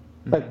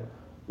 Mm-hmm. Like,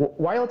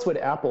 why else would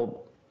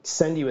Apple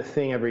send you a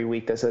thing every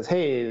week that says,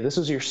 hey, this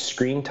is your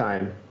screen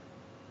time?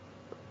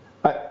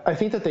 I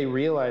think that they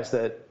realize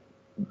that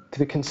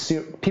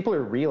people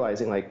are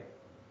realizing, like,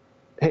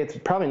 hey, it's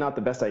probably not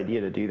the best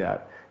idea to do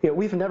that.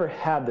 We've never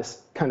had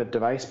this kind of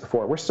device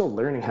before. We're still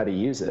learning how to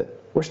use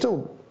it.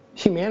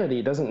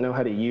 Humanity doesn't know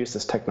how to use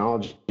this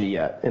technology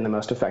yet in the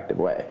most effective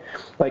way.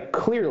 Like,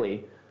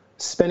 clearly,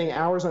 spending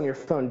hours on your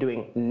phone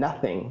doing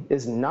nothing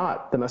is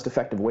not the most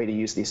effective way to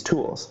use these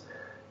tools.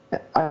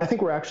 I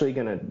think we're actually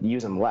going to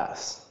use them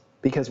less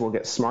because we'll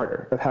get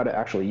smarter of how to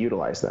actually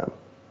utilize them.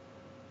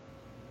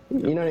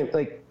 You know what I mean?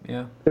 Like,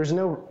 yeah. There's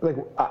no, like,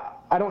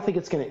 I don't think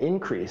it's going to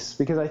increase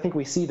because I think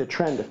we see the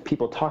trend of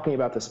people talking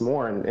about this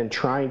more and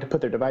trying to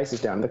put their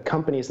devices down. The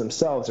companies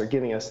themselves are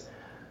giving us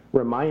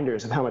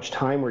reminders of how much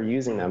time we're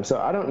using them. So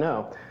I don't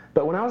know.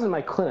 But when I was in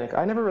my clinic,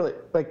 I never really,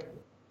 like,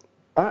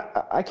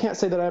 I can't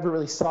say that I ever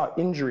really saw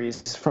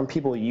injuries from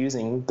people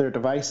using their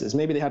devices.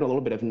 Maybe they had a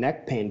little bit of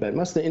neck pain, but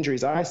most of the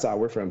injuries I saw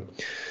were from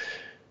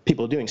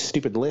people doing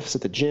stupid lifts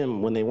at the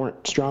gym when they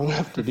weren't strong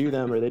enough to do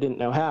them, or they didn't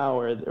know how,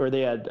 or they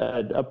had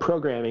a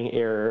programming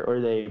error, or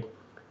they,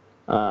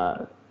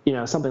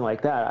 something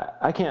like that.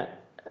 I can't,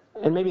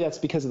 and maybe that's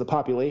because of the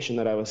population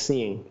that I was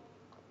seeing.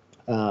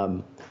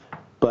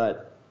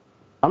 But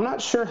I'm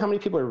not sure how many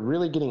people are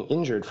really getting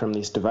injured from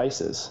these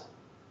devices.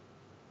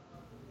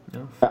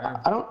 No,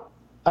 fair. I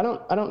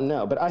don't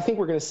know, but I think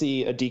we're going to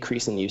see a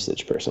decrease in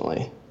usage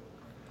personally.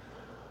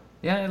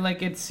 Yeah,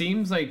 like it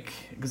seems like,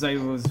 because I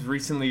was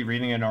recently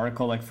reading an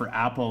article like for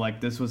Apple, like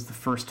this was the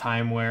first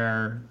time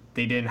where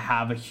they didn't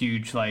have a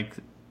huge like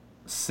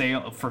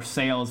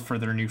sales for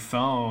their new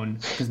phone,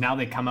 because now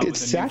they come out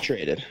It's with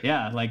saturated.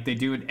 yeah, like they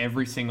do it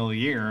every single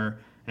year,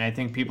 and I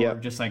think people are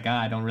just like,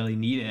 I don't really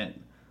need it,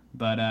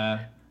 but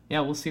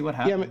yeah, we'll see what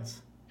happens. Yeah, I mean,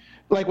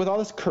 like with all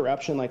this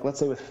corruption, like let's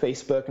say with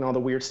Facebook and all the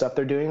weird stuff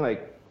they're doing,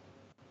 like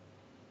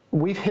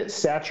we've hit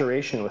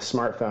saturation with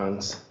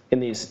smartphones in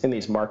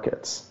these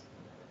markets.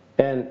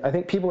 And I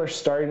think people are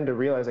starting to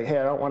realize, like, hey,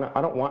 I don't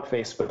want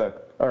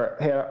Facebook, or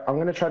hey, I'm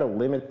going to try to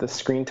limit the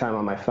screen time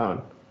on my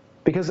phone,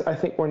 because I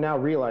think we're now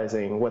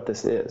realizing what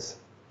this is.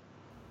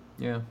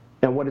 Yeah.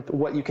 And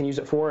what you can use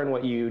it for and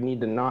what you need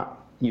to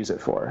not use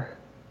it for.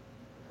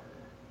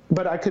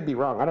 But I could be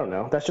wrong. I don't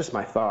know. That's just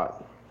my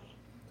thought.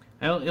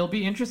 It'll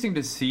be interesting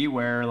to see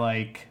where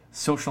like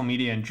social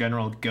media in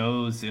general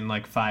goes in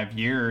like 5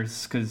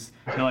 years, because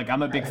like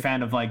I'm a big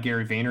fan of like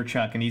Gary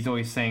Vaynerchuk, and he's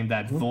always saying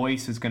that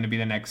voice is going to be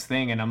the next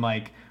thing, and I'm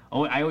like,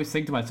 oh, I always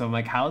think to myself, I'm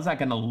like, how is that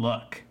going to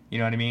look? You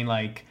know what I mean?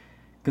 Like,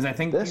 because I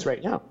think this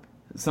right now,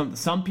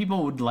 some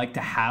people would like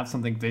to have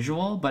something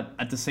visual, but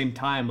at the same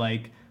time,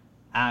 like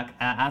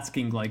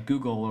asking like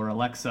Google or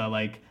Alexa,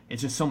 like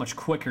it's just so much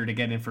quicker to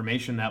get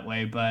information that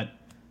way. But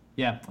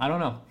yeah, I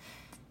don't know.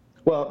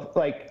 Well,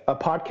 like a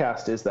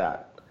podcast is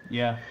that.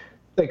 Yeah.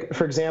 Like,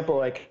 for example,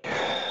 like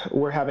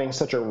we're having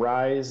such a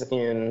rise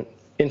in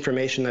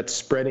information that's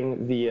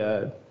spreading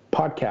via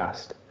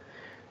podcast.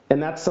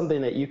 And that's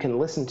something that you can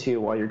listen to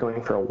while you're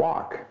going for a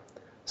walk.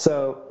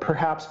 So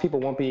perhaps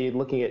people won't be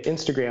looking at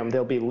Instagram,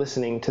 they'll be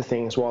listening to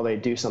things while they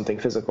do something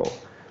physical.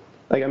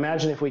 Like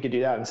imagine if we could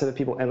do that instead of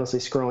people endlessly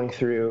scrolling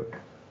through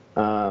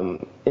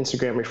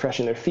Instagram,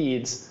 refreshing their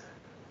feeds.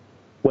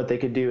 What they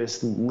could do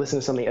is listen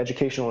to something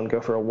educational and go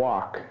for a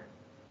walk.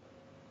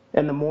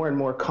 And the more and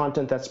more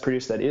content that's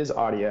produced that is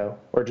audio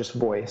or just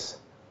voice,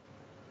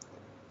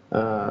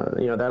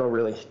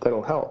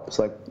 that'll help. It's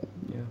like,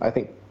 yeah. I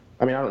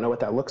don't know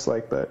what that looks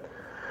like, but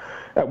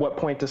at what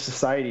point does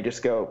society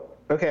just go,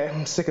 okay,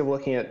 I'm sick of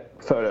looking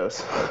at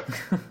photos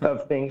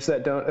of things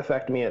that don't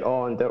affect me at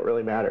all and don't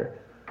really matter?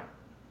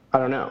 I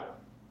don't know.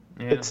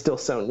 Yeah. It's still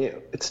so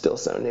new.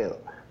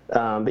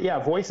 But yeah,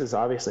 voice is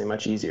obviously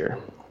much easier.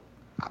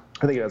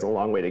 I think it has a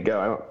long way to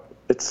go.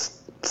 It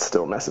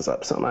still messes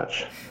up so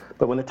much.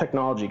 But when the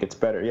technology gets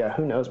better, yeah,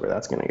 who knows where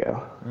that's going to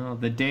go. Well,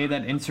 the day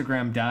that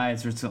Instagram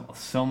dies, there's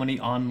so many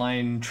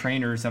online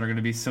trainers that are going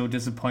to be so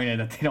disappointed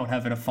that they don't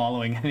have a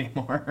following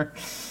anymore.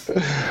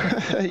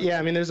 Yeah,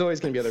 I mean, there's always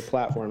going to be other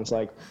platforms.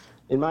 Like,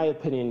 in my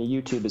opinion,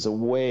 YouTube is a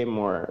way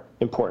more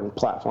important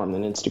platform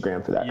than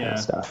Instagram for that kind of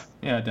stuff.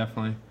 Yeah,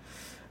 definitely.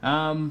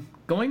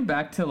 Going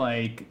back to,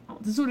 like,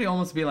 this would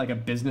almost be like a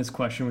business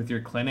question with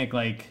your clinic,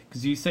 like,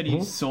 because you said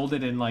you sold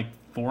it in, like,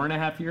 4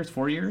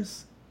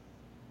 years?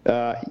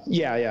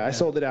 Yeah. I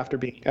sold it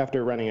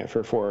after running it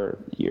for 4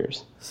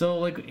 years. So,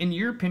 like, in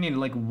your opinion,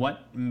 like,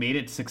 what made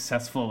it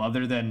successful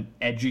other than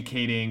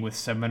educating with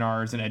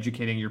seminars and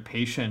educating your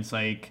patients?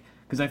 Like,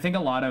 because I think a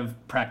lot of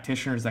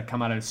practitioners that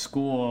come out of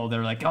school,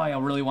 they're like, oh, I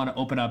really want to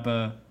open up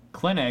a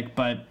clinic,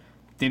 but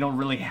they don't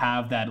really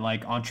have that,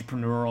 like,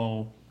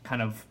 entrepreneurial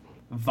kind of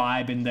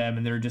vibe in them,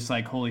 and they're just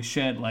like, holy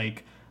shit,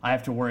 like, I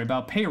have to worry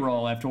about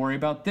payroll, I have to worry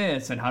about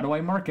this, and how do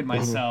I market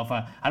myself?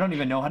 I don't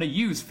even know how to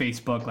use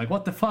Facebook. Like,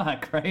 what the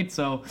fuck, right?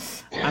 So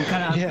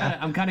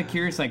I'm kind of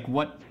curious, like,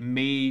 what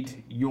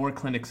made your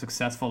clinic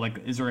successful? Like,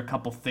 is there a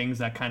couple things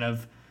that kind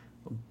of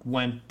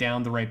went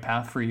down the right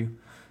path for you?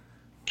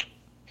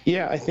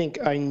 Yeah, I think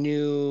I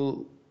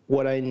knew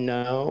what I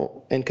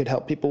know and could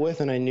help people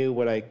with, and I knew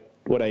what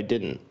I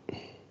didn't.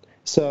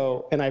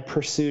 So, and I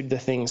pursued the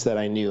things that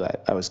I knew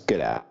I was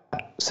good at.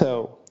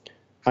 So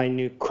I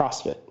knew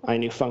CrossFit. I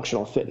knew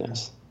functional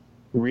fitness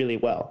really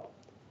well.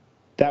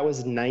 That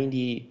was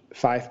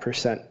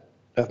 95%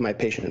 of my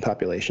patient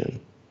population.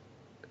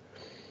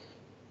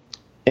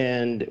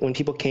 And when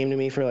people came to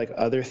me for like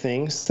other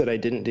things that I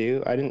didn't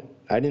do, I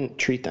didn't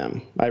treat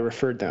them. I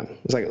referred them.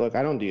 It's like, look,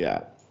 I don't do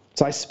that.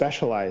 So I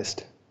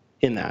specialized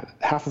in that.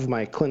 Half of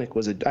my clinic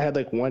was I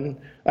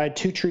had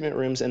 2 treatment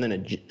rooms, and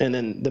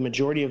then the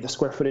majority of the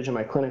square footage of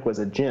my clinic was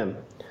a gym.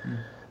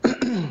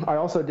 I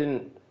also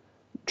didn't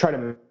try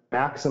to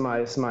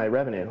maximize my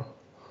revenue.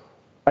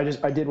 I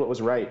did what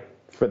was right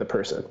for the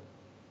person.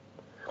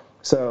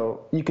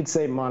 So you could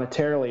say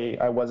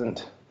monetarily I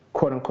wasn't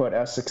quote unquote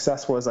as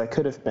successful as I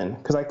could have been,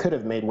 because I could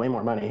have made way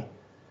more money,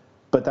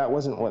 but that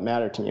wasn't what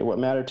mattered to me. What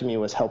mattered to me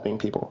was helping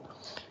people.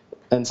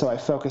 And so I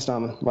focused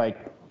on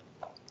like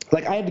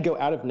I had to go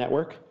out of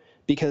network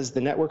because the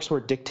networks were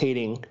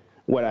dictating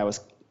what I was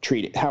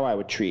how I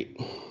would treat.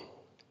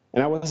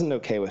 And I wasn't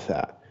okay with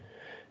that.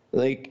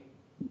 Like,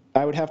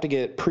 I would have to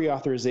get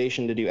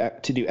pre-authorization to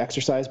do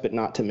exercise, but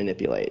not to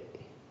manipulate.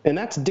 And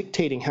that's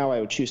dictating how I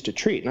would choose to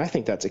treat. And I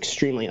think that's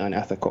extremely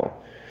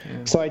unethical.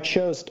 Yeah. So I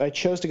chose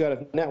to go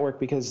to network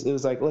because it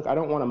was like, look, I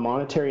don't want a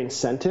monetary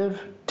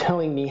incentive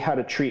telling me how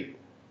to treat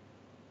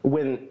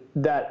when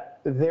that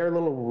their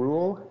little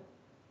rule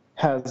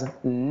has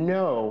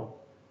nothing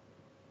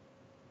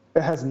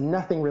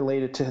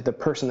related to the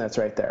person that's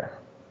right there.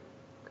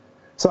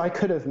 So I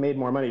could have made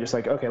more money just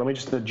like, okay, let me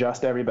just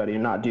adjust everybody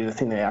and not do the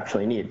thing they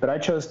actually need. But I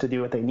chose to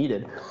do what they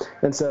needed.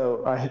 And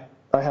so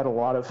I had a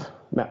lot of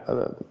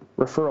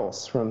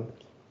referrals from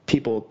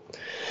people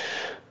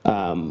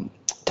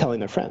telling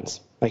their friends,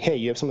 like, hey,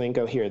 you have something,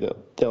 go here.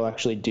 They'll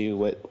actually do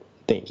what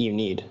you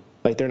need.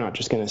 Like, they're not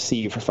just going to see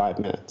you for 5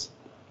 minutes.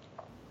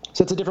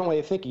 So it's a different way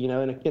of thinking,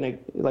 in a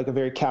like a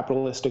very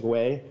capitalistic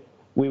way.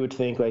 We would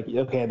think like,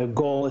 okay, the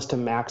goal is to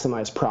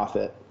maximize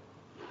profit.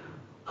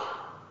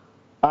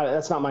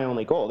 That's not my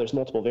only goal. There's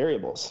multiple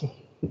variables.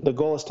 The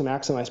goal is to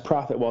maximize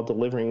profit while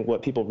delivering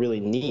what people really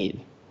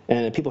need.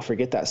 And people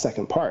forget that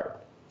second part.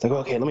 It's like,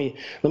 okay,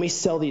 let me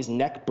sell these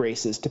neck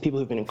braces to people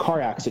who've been in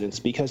car accidents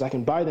because I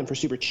can buy them for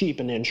super cheap,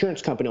 and the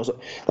insurance company will.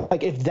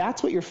 Like, if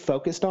that's what you're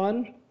focused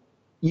on,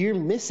 you're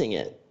missing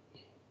it.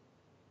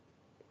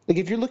 Like,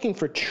 if you're looking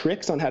for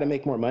tricks on how to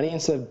make more money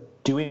instead of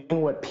doing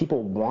what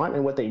people want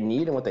and what they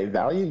need and what they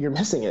value, you're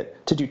missing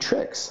it to do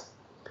tricks.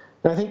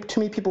 And I think too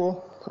many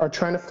people are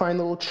trying to find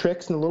the little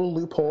tricks and the little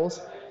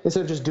loopholes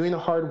instead of just doing the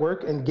hard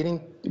work and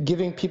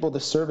giving people the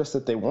service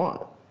that they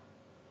want.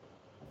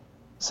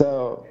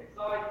 So,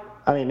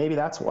 I mean, maybe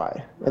that's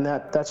why. And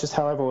that's just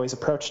how I've always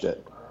approached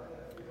it.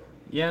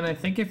 Yeah, and I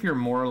think if you're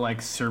more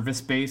like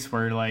service-based,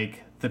 where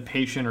like the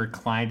patient or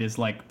client is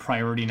like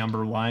priority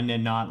number one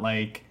and not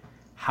like,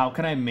 how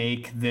can I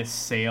make this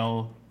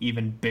sale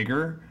even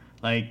bigger?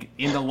 Like,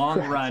 in the long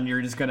run,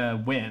 you're just going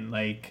to win.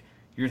 Like,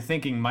 you're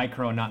thinking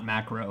micro, not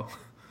macro.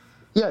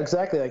 Yeah,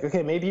 exactly. Like,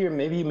 okay, maybe you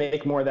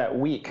make more that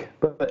week,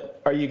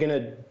 but are you going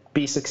to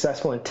be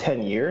successful in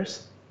 10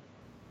 years?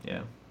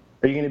 Yeah.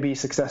 Are you going to be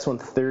successful in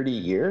 30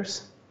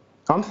 years?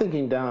 I'm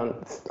thinking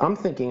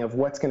of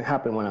what's going to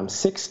happen when I'm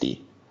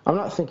 60. I'm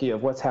not thinking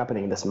of what's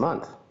happening this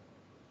month.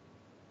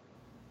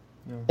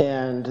 Yeah.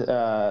 And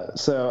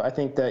so I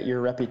think that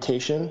your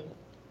reputation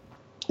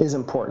is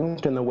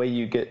important, and the way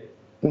you get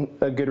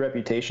a good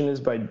reputation is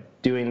by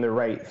doing the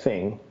right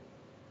thing,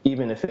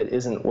 even if it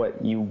isn't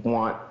what you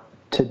want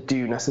to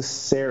do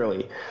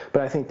necessarily.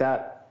 But I think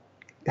that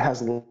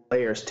has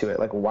layers to it.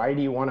 Like, why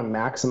do you want to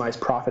maximize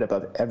profit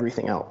above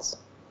everything else?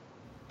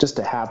 Just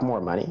to have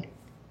more money?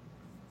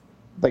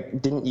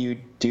 Like, didn't you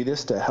do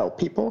this to help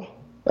people?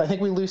 I think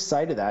we lose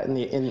sight of that in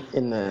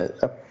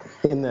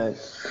the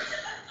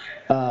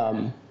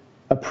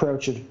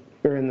approach of,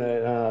 or in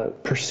the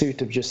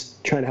pursuit of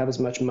just trying to have as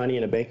much money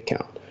in a bank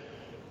account.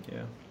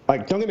 Yeah.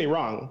 Like, don't get me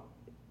wrong,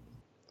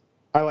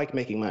 I like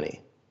making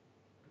money,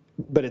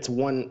 but it's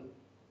one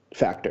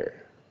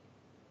factor.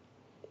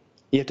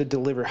 You have to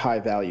deliver high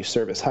value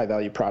service, high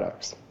value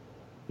products,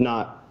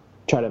 not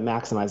try to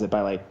maximize it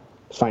by like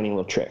finding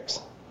little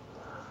tricks.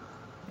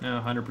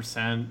 No,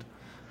 100%.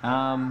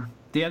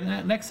 The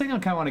next thing I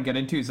kind of want to get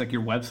into is like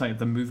your website,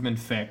 the Movement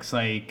Fix.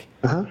 Like,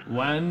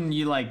 when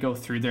you like go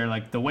through there,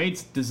 like the way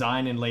it's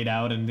designed and laid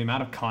out and the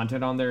amount of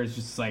content on there is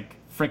just like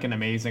freaking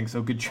amazing.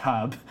 So good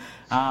job.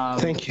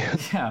 Thank you.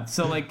 Yeah.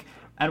 So like,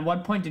 at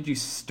what point did you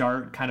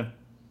start kind of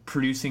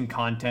producing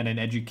content and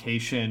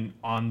education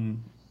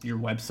on your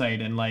website,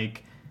 and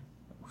like,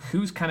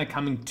 who's kind of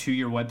coming to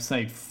your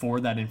website for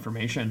that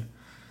information?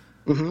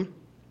 Mm-hmm.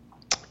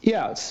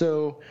 Yeah.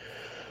 So,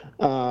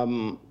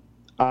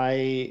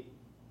 I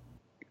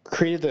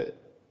created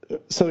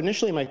so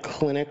initially my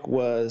clinic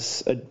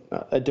was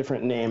a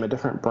different name, a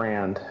different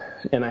brand.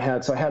 And I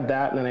had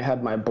that, and then I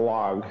had my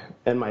blog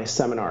and my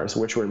seminars,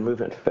 which were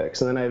Movement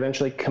Fix. And then I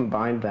eventually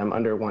combined them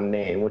under one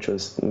name, which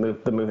was the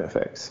Movement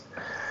Fix.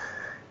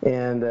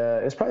 And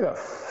it was probably about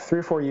 3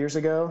 or 4 years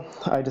ago,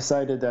 I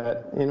decided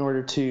that in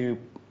order to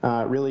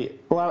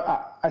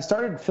I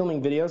started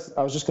filming videos.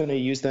 I was just going to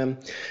use them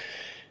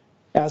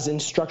as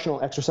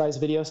instructional exercise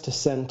videos to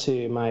send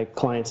to my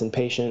clients and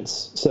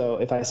patients. So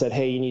if I said,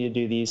 hey, you need to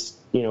do these,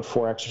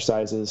 4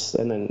 exercises,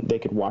 and then they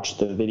could watch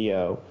the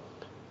video.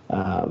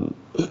 And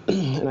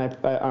I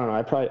don't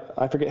know,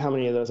 I forget how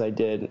many of those I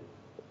did.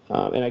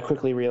 And I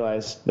quickly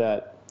realized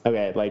that,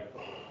 okay, like,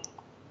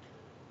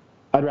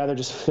 I'd rather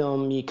just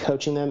film me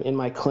coaching them in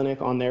my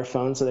clinic on their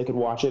phone so they could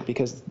watch it,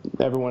 because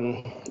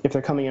everyone, if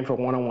they're coming in for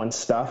one-on-one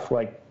stuff,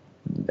 like,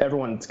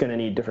 everyone's going to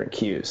need different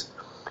cues.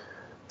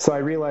 So I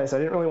realized I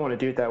didn't really want to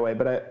do it that way,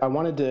 but I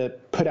wanted to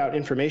put out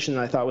information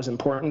that I thought was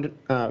important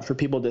for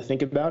people to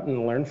think about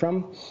and learn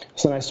from.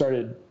 So then I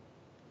started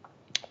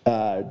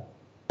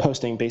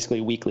posting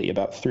basically weekly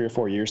about 3 or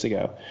 4 years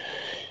ago.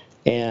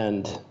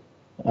 And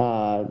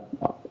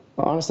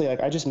honestly,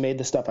 like, I just made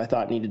the stuff I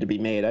thought needed to be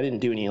made. I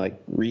didn't do any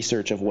like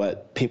research of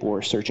what people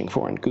were searching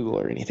for in Google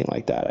or anything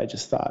like that. I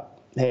just thought,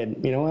 hey,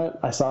 you know what?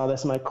 I saw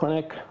this in my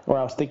clinic, or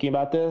I was thinking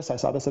about this. I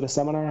saw this at a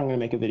seminar. I'm going to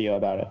make a video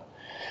about it.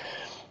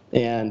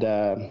 And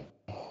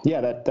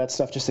that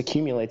stuff just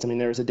accumulates. I mean,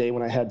 there was a day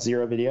when I had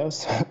 0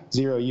 videos,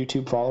 0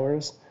 YouTube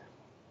followers,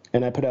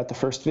 and I put out the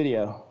first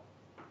video.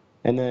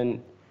 And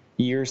then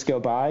years go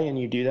by, and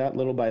you do that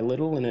little by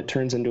little, and it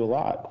turns into a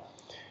lot.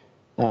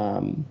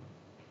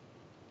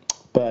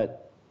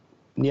 But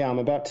yeah, I'm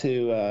about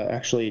to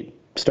actually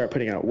start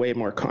putting out way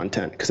more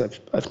content, because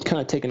I've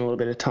kind of taken a little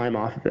bit of time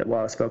off of it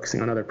while I was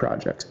focusing on other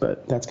projects,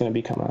 but that's going to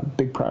become a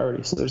big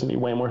priority. So there's going to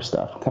be way more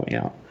stuff coming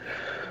out.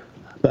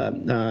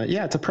 But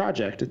yeah, it's a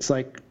project. It's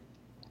like,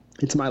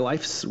 it's my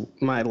life's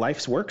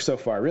work so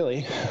far,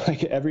 really.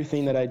 Like,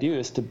 everything that I do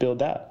is to build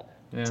that.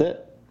 Yeah. That's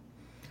it.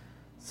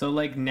 So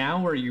like,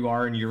 now where you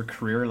are in your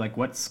career, like,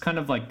 what's kind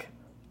of like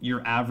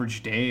your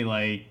average day?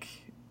 Like,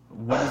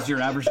 what does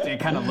your average day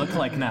kind of look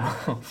like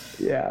now?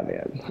 Yeah,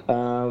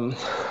 man.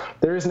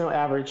 There is no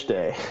average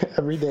day.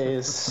 Every day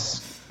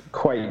is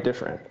quite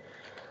different.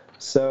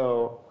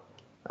 So,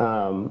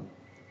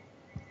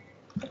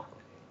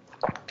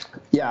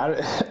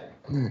 yeah,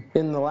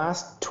 in the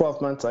last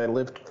 12 months, I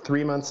lived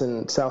 3 months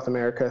in South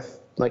America,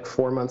 like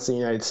 4 months in the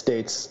United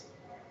States,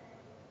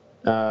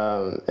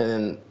 and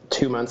then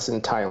 2 months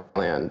in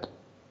Thailand.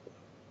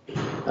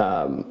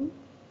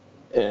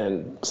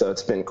 And so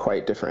it's been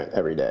quite different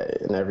every day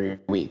and every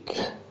week.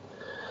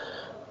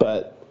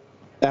 But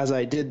as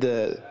I did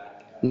the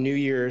New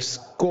Year's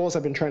goals,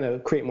 I've been trying to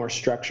create more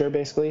structure,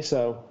 basically.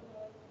 So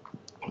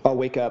I'll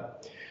wake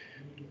up,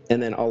 and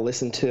then I'll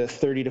listen to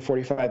 30 to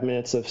 45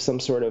 minutes of some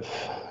sort of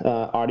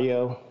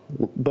audio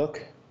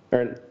book,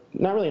 or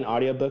not really an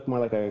audio book, more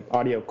like an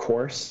audio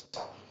course.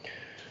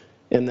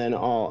 And then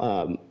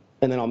I'll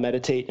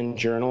meditate and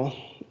journal,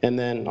 and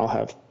then I'll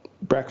have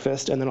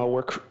breakfast, and then I'll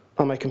work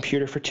on my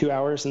computer for 2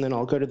 hours, and then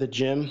I'll go to the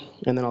gym,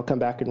 and then I'll come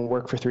back and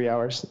work for 3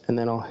 hours, and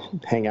then I'll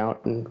hang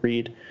out and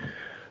read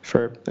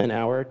for an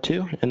hour or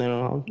two, and then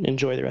I'll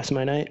enjoy the rest of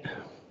my night.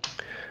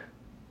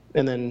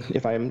 And then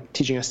if I'm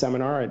teaching a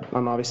seminar,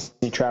 I'm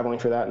obviously traveling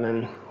for that, and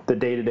then the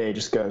day-to-day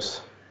just goes.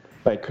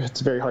 Like,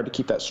 it's very hard to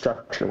keep that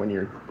structure when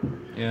you're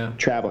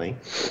traveling.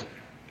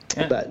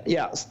 Yeah. But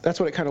yeah, that's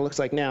what it kind of looks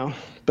like now.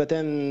 But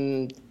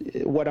then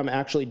what I'm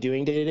actually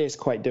doing day-to-day is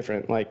quite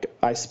different. Like,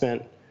 I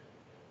spent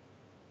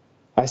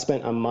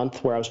a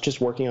month where I was just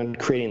working on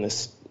creating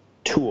this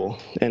tool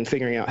and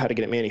figuring out how to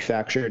get it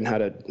manufactured and how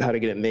to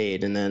get it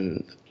made. And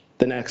then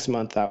the next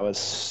month I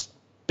was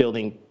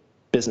building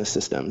business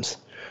systems.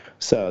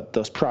 So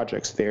those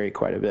projects vary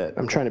quite a bit.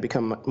 I'm trying to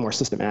become more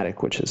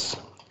systematic, which is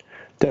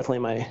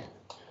definitely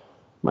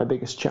my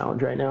biggest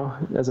challenge right now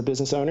as a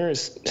business owner,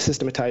 is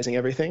systematizing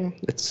everything.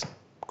 It's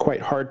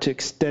quite hard to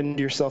extend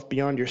yourself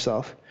beyond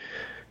yourself.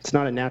 It's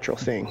not a natural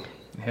thing.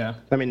 Yeah.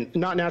 I mean,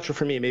 not natural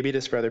for me. Maybe it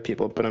is for other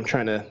people, but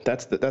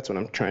that's what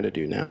I'm trying to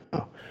do now.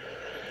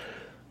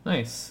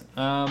 Nice.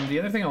 The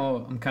other thing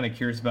I'm kind of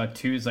curious about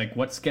too is like,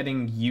 what's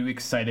getting you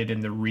excited in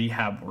the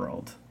rehab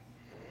world?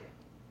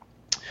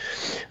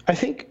 I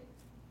think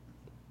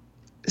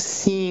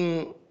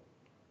seeing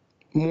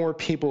more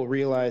people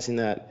realizing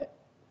that,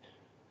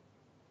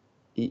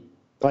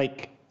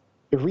 like,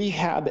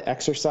 rehab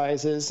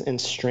exercises and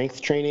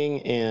strength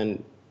training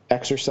and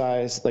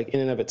exercise, like,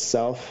 in and of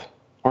itself,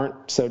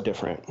 aren't so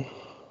different.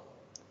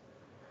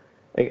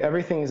 Like,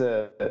 everything's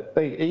like,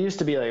 it used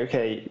to be like,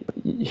 okay,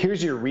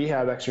 here's your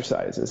rehab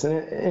exercises,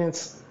 and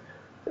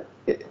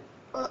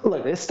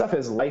look, this stuff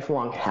is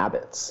lifelong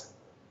habits.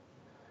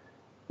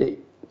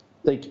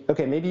 Like,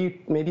 okay,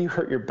 maybe you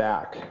hurt your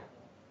back.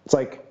 It's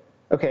like,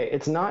 okay,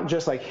 it's not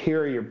just like,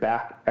 here are your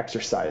back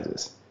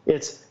exercises.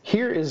 It's,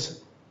 here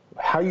is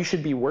how you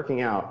should be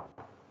working out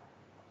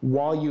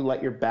while you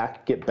let your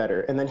back get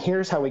better. And then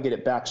here's how we get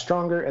it back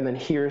stronger, and then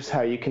here's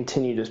how you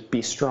continue to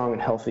be strong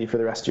and healthy for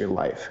the rest of your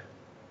life.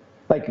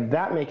 Like,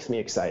 that makes me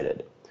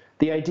excited.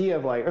 The idea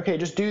of like, okay,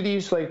 just do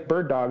these like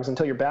bird dogs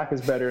until your back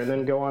is better and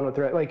then go on with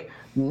the rest. Like,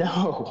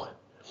 no.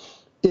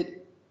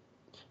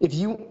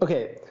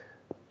 Okay,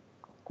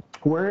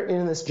 we're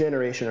in this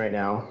generation right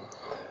now,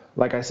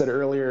 like I said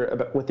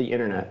earlier with the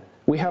internet.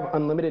 We have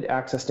unlimited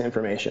access to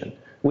information.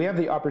 We have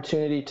the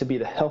opportunity to be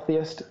the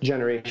healthiest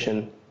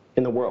generation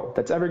in the world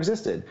that's ever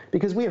existed,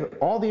 because we have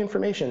all the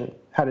information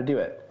how to do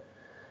it.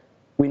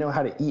 We know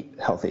how to eat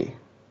healthy,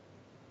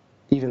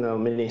 even though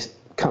many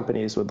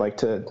companies would like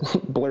to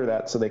blur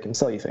that so they can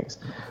sell you things.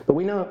 But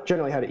we know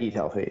generally how to eat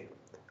healthy.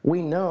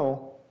 We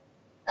know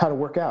how to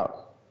work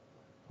out.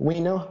 We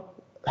know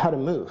how to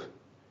move.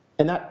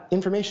 And that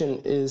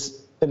information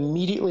is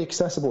immediately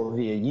accessible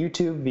via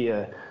YouTube,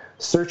 via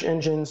search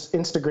engines,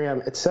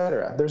 Instagram,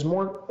 etc. There's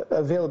more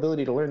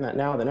availability to learn that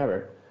now than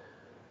ever.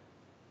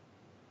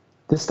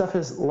 This stuff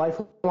is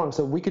lifelong,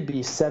 so we could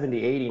be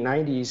 70, 80,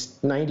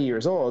 90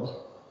 years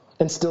old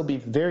and still be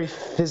very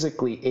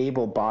physically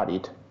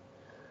able-bodied.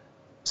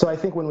 So I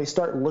think when we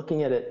start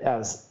looking at it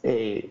as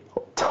a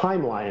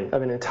timeline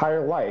of an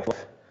entire life,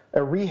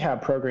 a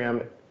rehab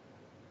program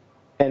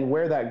and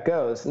where that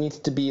goes needs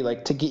to be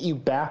like to get you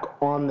back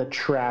on the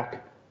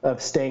track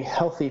of staying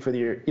healthy for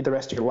the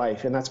rest of your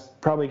life. And that's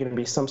probably going to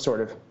be some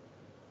sort of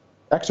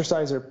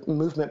exercise or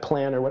movement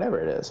plan or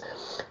whatever it is.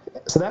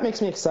 So that makes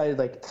me excited,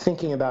 like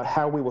thinking about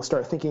how we will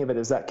start thinking of it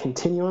as that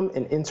continuum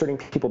and inserting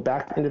people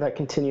back into that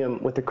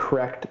continuum with the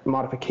correct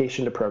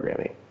modification to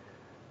programming.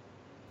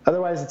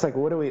 Otherwise, it's like,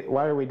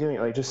 why are we doing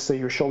it? Like, just so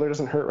your shoulder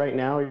doesn't hurt right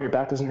now, or your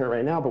back doesn't hurt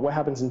right now, but what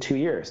happens in 2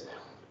 years?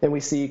 And we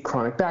see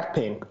chronic back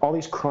pain, all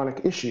these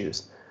chronic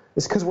issues.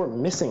 It's because we're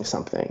missing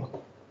something.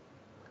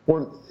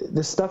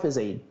 This stuff is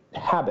a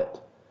habit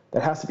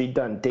that has to be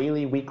done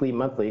daily, weekly,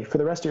 monthly for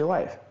the rest of your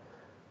life.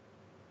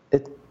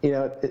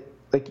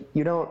 Like,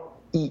 you don't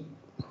eat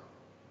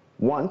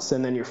once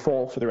and then you're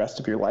full for the rest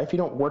of your life. You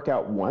don't work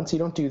out once. You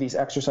don't do these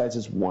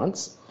exercises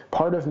once.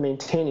 Part of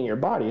maintaining your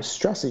body is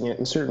stressing it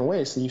in certain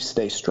ways so you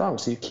stay strong,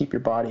 so you keep your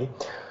body,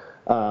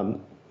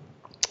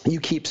 you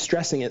keep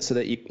stressing it so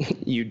that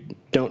you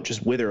don't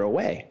just wither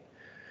away.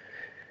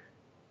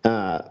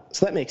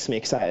 So that makes me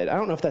excited. I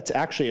don't know if that's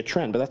actually a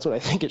trend, but that's what I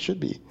think it should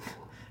be.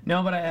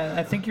 No, but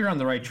I think you're on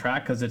the right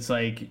track, because it's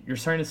like you're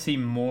starting to see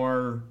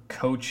more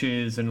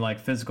coaches and like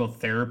physical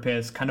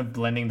therapists kind of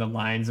blending the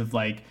lines of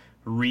like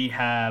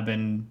rehab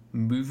and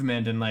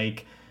movement. And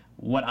like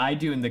what I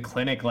do in the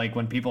clinic, like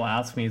when people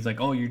ask me, is like,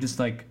 oh, you're just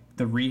like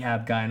the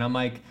rehab guy. And I'm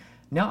like,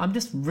 no, I'm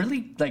just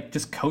really like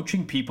just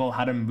coaching people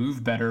how to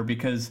move better,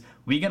 because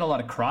we get a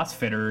lot of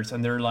CrossFitters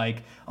and they're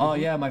like, oh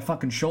yeah, my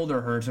fucking shoulder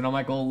hurts. And I'm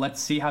like, well,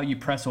 let's see how you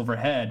press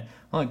overhead.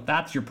 I'm like,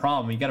 that's your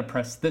problem. You got to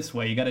press this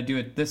way. You got to do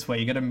it this way.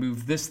 You got to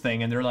move this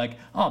thing. And they're like,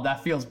 oh,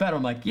 that feels better.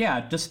 I'm like,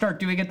 yeah, just start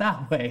doing it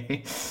that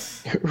way.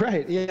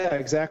 Right. Yeah,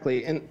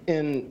 exactly.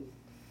 And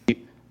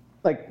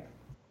like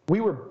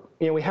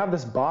we have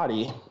this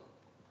body,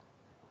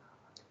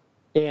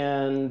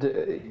 and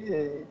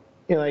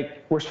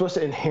like we're supposed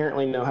to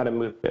inherently know how to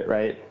move it,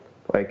 right?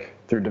 Like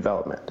through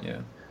development. Yeah.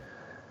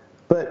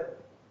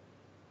 But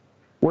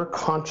we're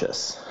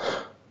conscious.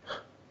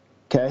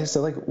 Okay,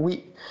 so like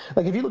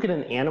if you look at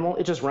an animal,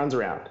 it just runs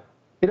around.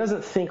 It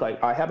doesn't think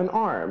like, I have an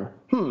arm.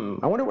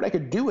 I wonder what I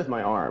could do with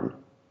my arm.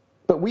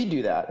 But we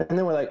do that, and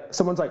then we're like,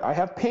 someone's like, I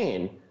have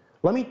pain.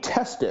 Let me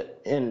test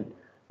it, and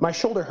my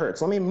shoulder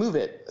hurts. Let me move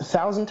it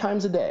 1,000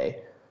 times a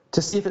day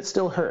to see if it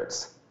still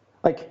hurts.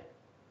 Like,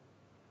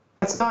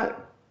 that's not.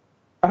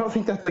 I don't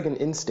think that's like an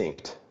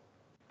instinct.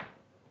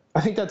 I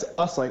think that's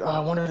us like, oh, I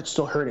wonder if it's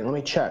still hurting. Let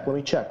me check.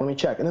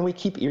 And then we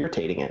keep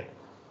irritating it.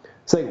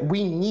 It's like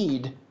we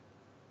need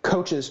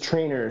coaches,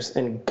 trainers,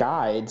 and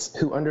guides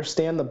who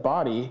understand the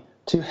body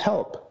to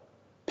help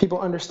people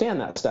understand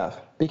that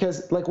stuff.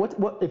 Because like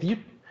what if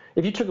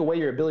you took away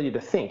your ability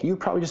to think, you'd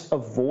probably just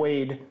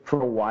avoid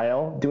for a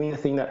while doing the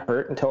thing that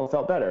hurt until it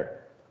felt better.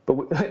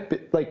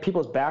 But like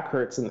people's back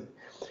hurts and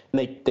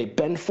they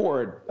bend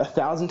forward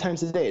 1,000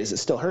 times a day. Does it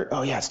still hurt?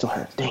 Oh yeah, it still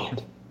hurts. Dang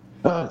it.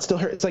 Oh, it still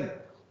hurts. It's like,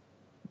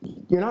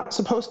 you're not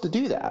supposed to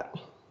do that.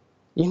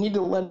 You need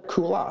to let it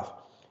cool off.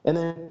 And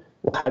then,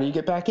 well, how do you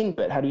get back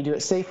into it? How do you do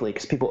it safely?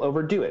 Because people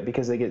overdo it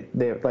because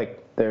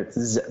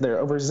they're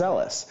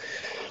overzealous.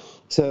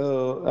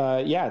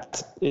 So yeah,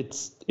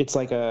 it's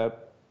like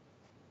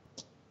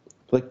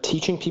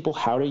teaching people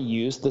how to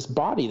use this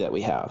body that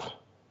we have,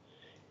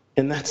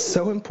 and that's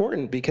so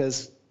important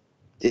because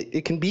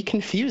it can be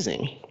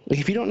confusing. Like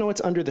if you don't know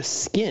what's under the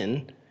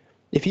skin,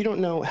 if you don't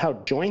know how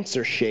joints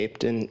are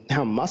shaped and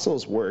how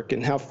muscles work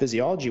and how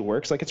physiology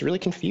works, like it's really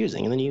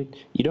confusing. And then you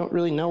don't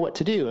really know what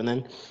to do. And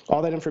then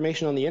all that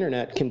information on the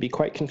internet can be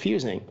quite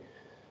confusing.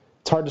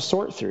 It's hard to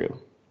sort through.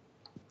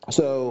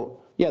 So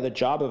yeah, the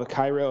job of a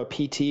chiro, a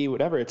PT,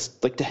 whatever, it's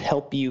like to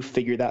help you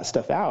figure that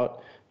stuff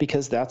out,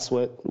 because that's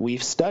what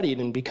we've studied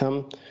and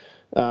become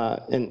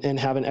and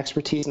have an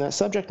expertise in that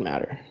subject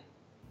matter.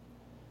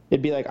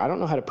 It'd be like, I don't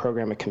know how to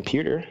program a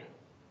computer.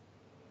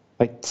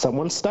 Like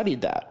someone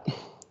studied that.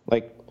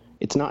 Like,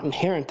 it's not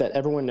inherent that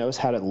everyone knows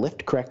how to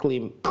lift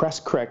correctly, press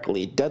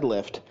correctly,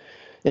 deadlift,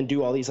 and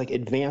do all these like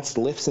advanced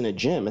lifts in a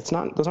gym. Those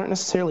aren't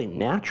necessarily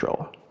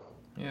natural.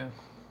 Yeah.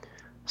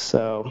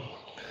 So,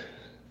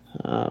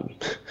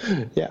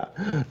 yeah,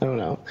 I don't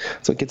know.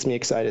 So it gets me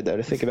excited though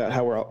to think about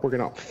how we're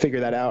gonna figure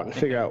that out and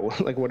figure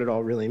out like what it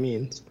all really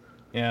means.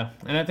 Yeah,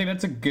 and I think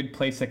that's a good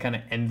place to kind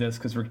of end this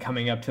because we're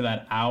coming up to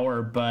that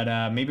hour.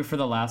 But maybe for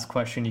the last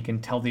question, you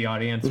can tell the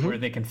audience where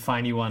they can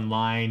find you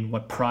online,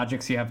 what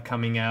projects you have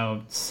coming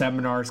out,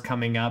 seminars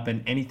coming up,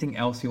 and anything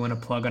else you want to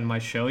plug on my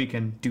show. You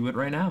can do it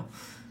right now.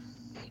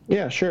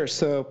 Yeah, sure.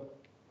 So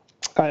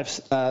I have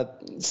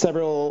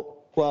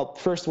several. Well,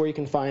 first, where you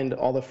can find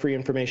all the free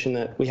information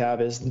that we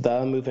have is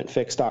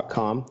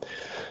themovementfix.com.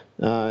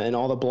 And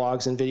all the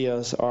blogs and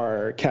videos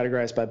are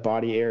categorized by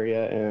body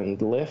area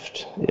and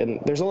lift. And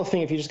there's a little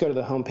thing, if you just go to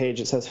the homepage,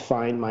 it says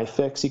Find My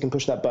Fix. You can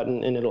push that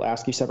button and it'll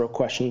ask you several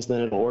questions.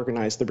 Then it'll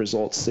organize the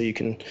results so you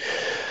can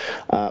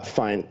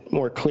find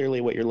more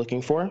clearly what you're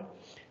looking for.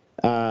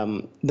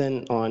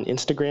 Then on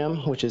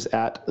Instagram, which is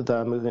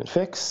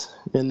 @themovementfix.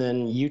 And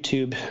then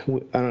YouTube,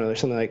 I don't know, there's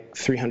something like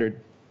 300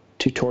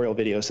 tutorial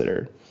videos that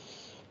are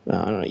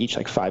I don't know, each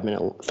like 5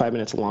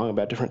 minutes long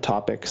about different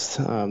topics.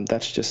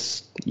 That's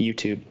just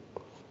YouTube.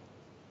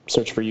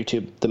 Search for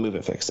YouTube, The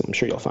Movement Fix. I'm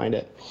sure you'll find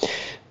it.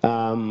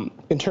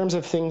 In terms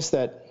of things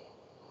that,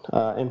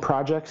 in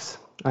projects,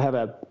 we have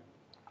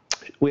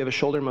a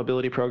shoulder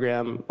mobility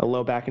program, a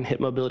low back and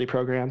hip mobility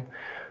program.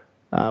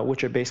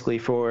 which are basically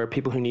for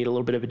people who need a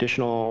little bit of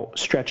additional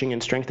stretching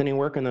and strengthening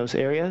work in those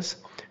areas.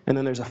 And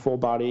then there's a full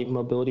body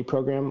mobility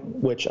program,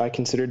 which I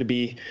consider to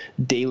be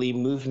daily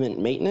movement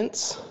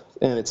maintenance.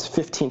 And it's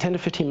 10 to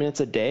 15 minutes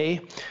a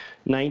day,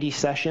 90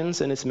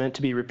 sessions, and it's meant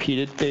to be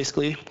repeated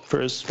basically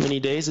for as many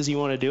days as you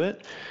want to do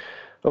it,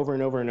 over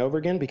and over and over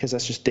again, because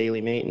that's just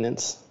daily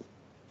maintenance.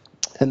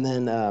 And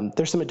then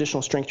there's some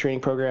additional strength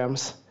training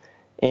programs.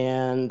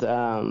 And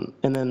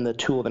then the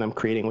tool that I'm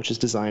creating, which is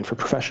designed for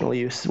professional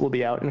use, will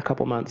be out in a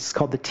couple months. It's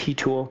called the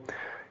T-Tool.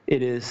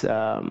 It is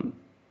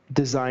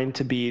designed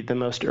to be the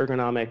most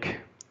ergonomic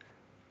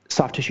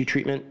soft tissue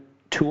treatment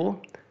tool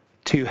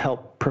to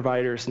help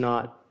providers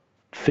not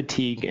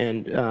fatigue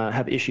and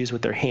have issues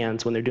with their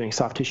hands when they're doing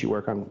soft tissue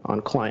work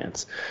on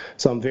clients.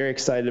 So I'm very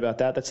excited about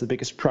that. That's the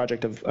biggest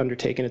project I've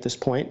undertaken at this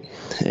point,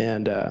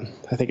 and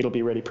I think it'll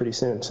be ready pretty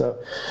soon. So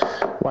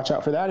watch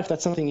out for that if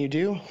that's something you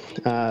do.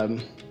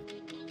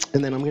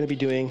 And then I'm going to be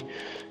doing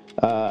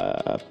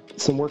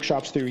some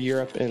workshops through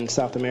Europe and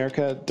South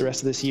America the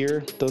rest of this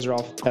year. Those are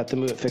all at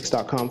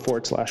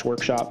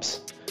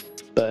themoveitfix.com/workshops.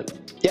 But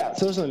yeah,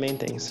 so those are the main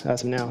things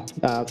as of now.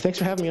 Thanks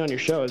for having me on your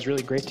show. It was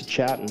really great to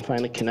chat and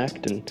finally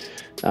connect and,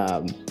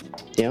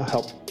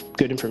 help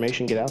good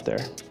information get out there.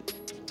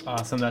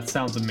 Awesome. That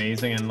sounds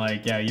amazing. And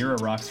you're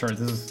a rock star.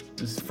 This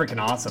is freaking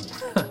awesome.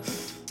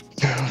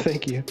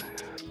 Thank you.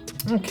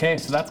 Okay,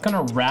 so that's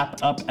going to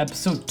wrap up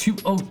episode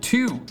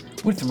 202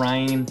 with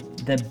Ryan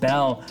the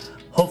Bell.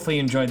 Hopefully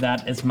you enjoyed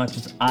that as much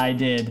as I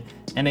did.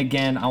 And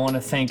again, I want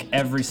to thank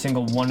every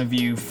single one of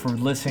you for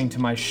listening to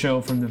my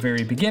show from the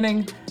very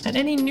beginning. And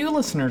any new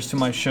listeners to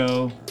my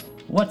show,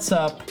 what's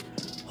up?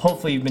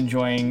 Hopefully you've been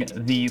enjoying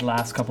the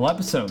last couple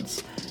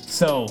episodes.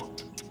 So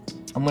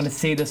I'm going to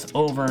say this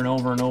over and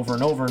over and over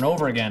and over and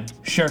over again.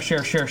 Share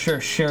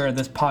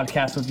this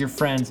podcast with your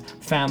friends,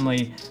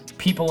 family,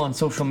 people on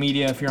social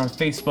media. If you're on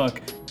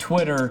Facebook,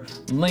 Twitter,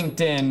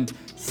 LinkedIn,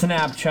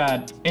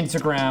 Snapchat,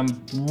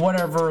 Instagram,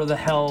 whatever the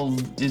hell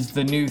is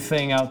the new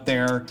thing out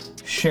there,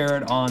 share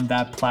it on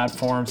that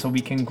platform so we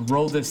can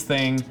grow this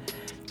thing.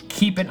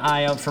 Keep an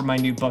eye out for my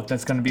new book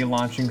that's going to be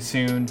launching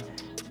soon.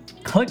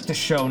 Click the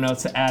show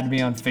notes to add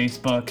me on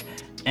Facebook.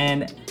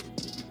 And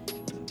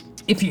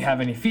if you have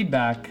any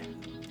feedback,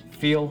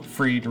 feel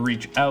free to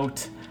reach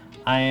out.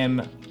 I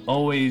am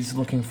always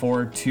looking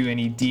forward to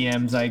any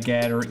DMs I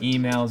get or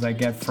emails I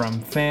get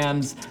from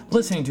fans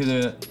listening to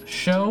the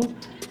show.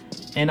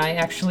 And I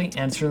actually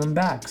answer them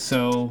back.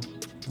 So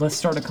let's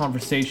start a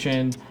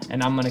conversation,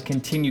 and I'm going to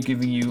continue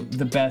giving you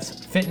the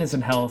best fitness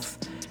and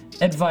health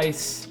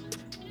advice,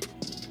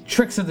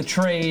 tricks of the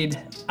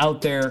trade out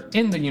there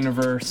in the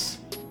universe,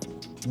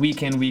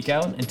 week in, week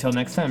out. Until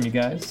next time, you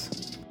guys.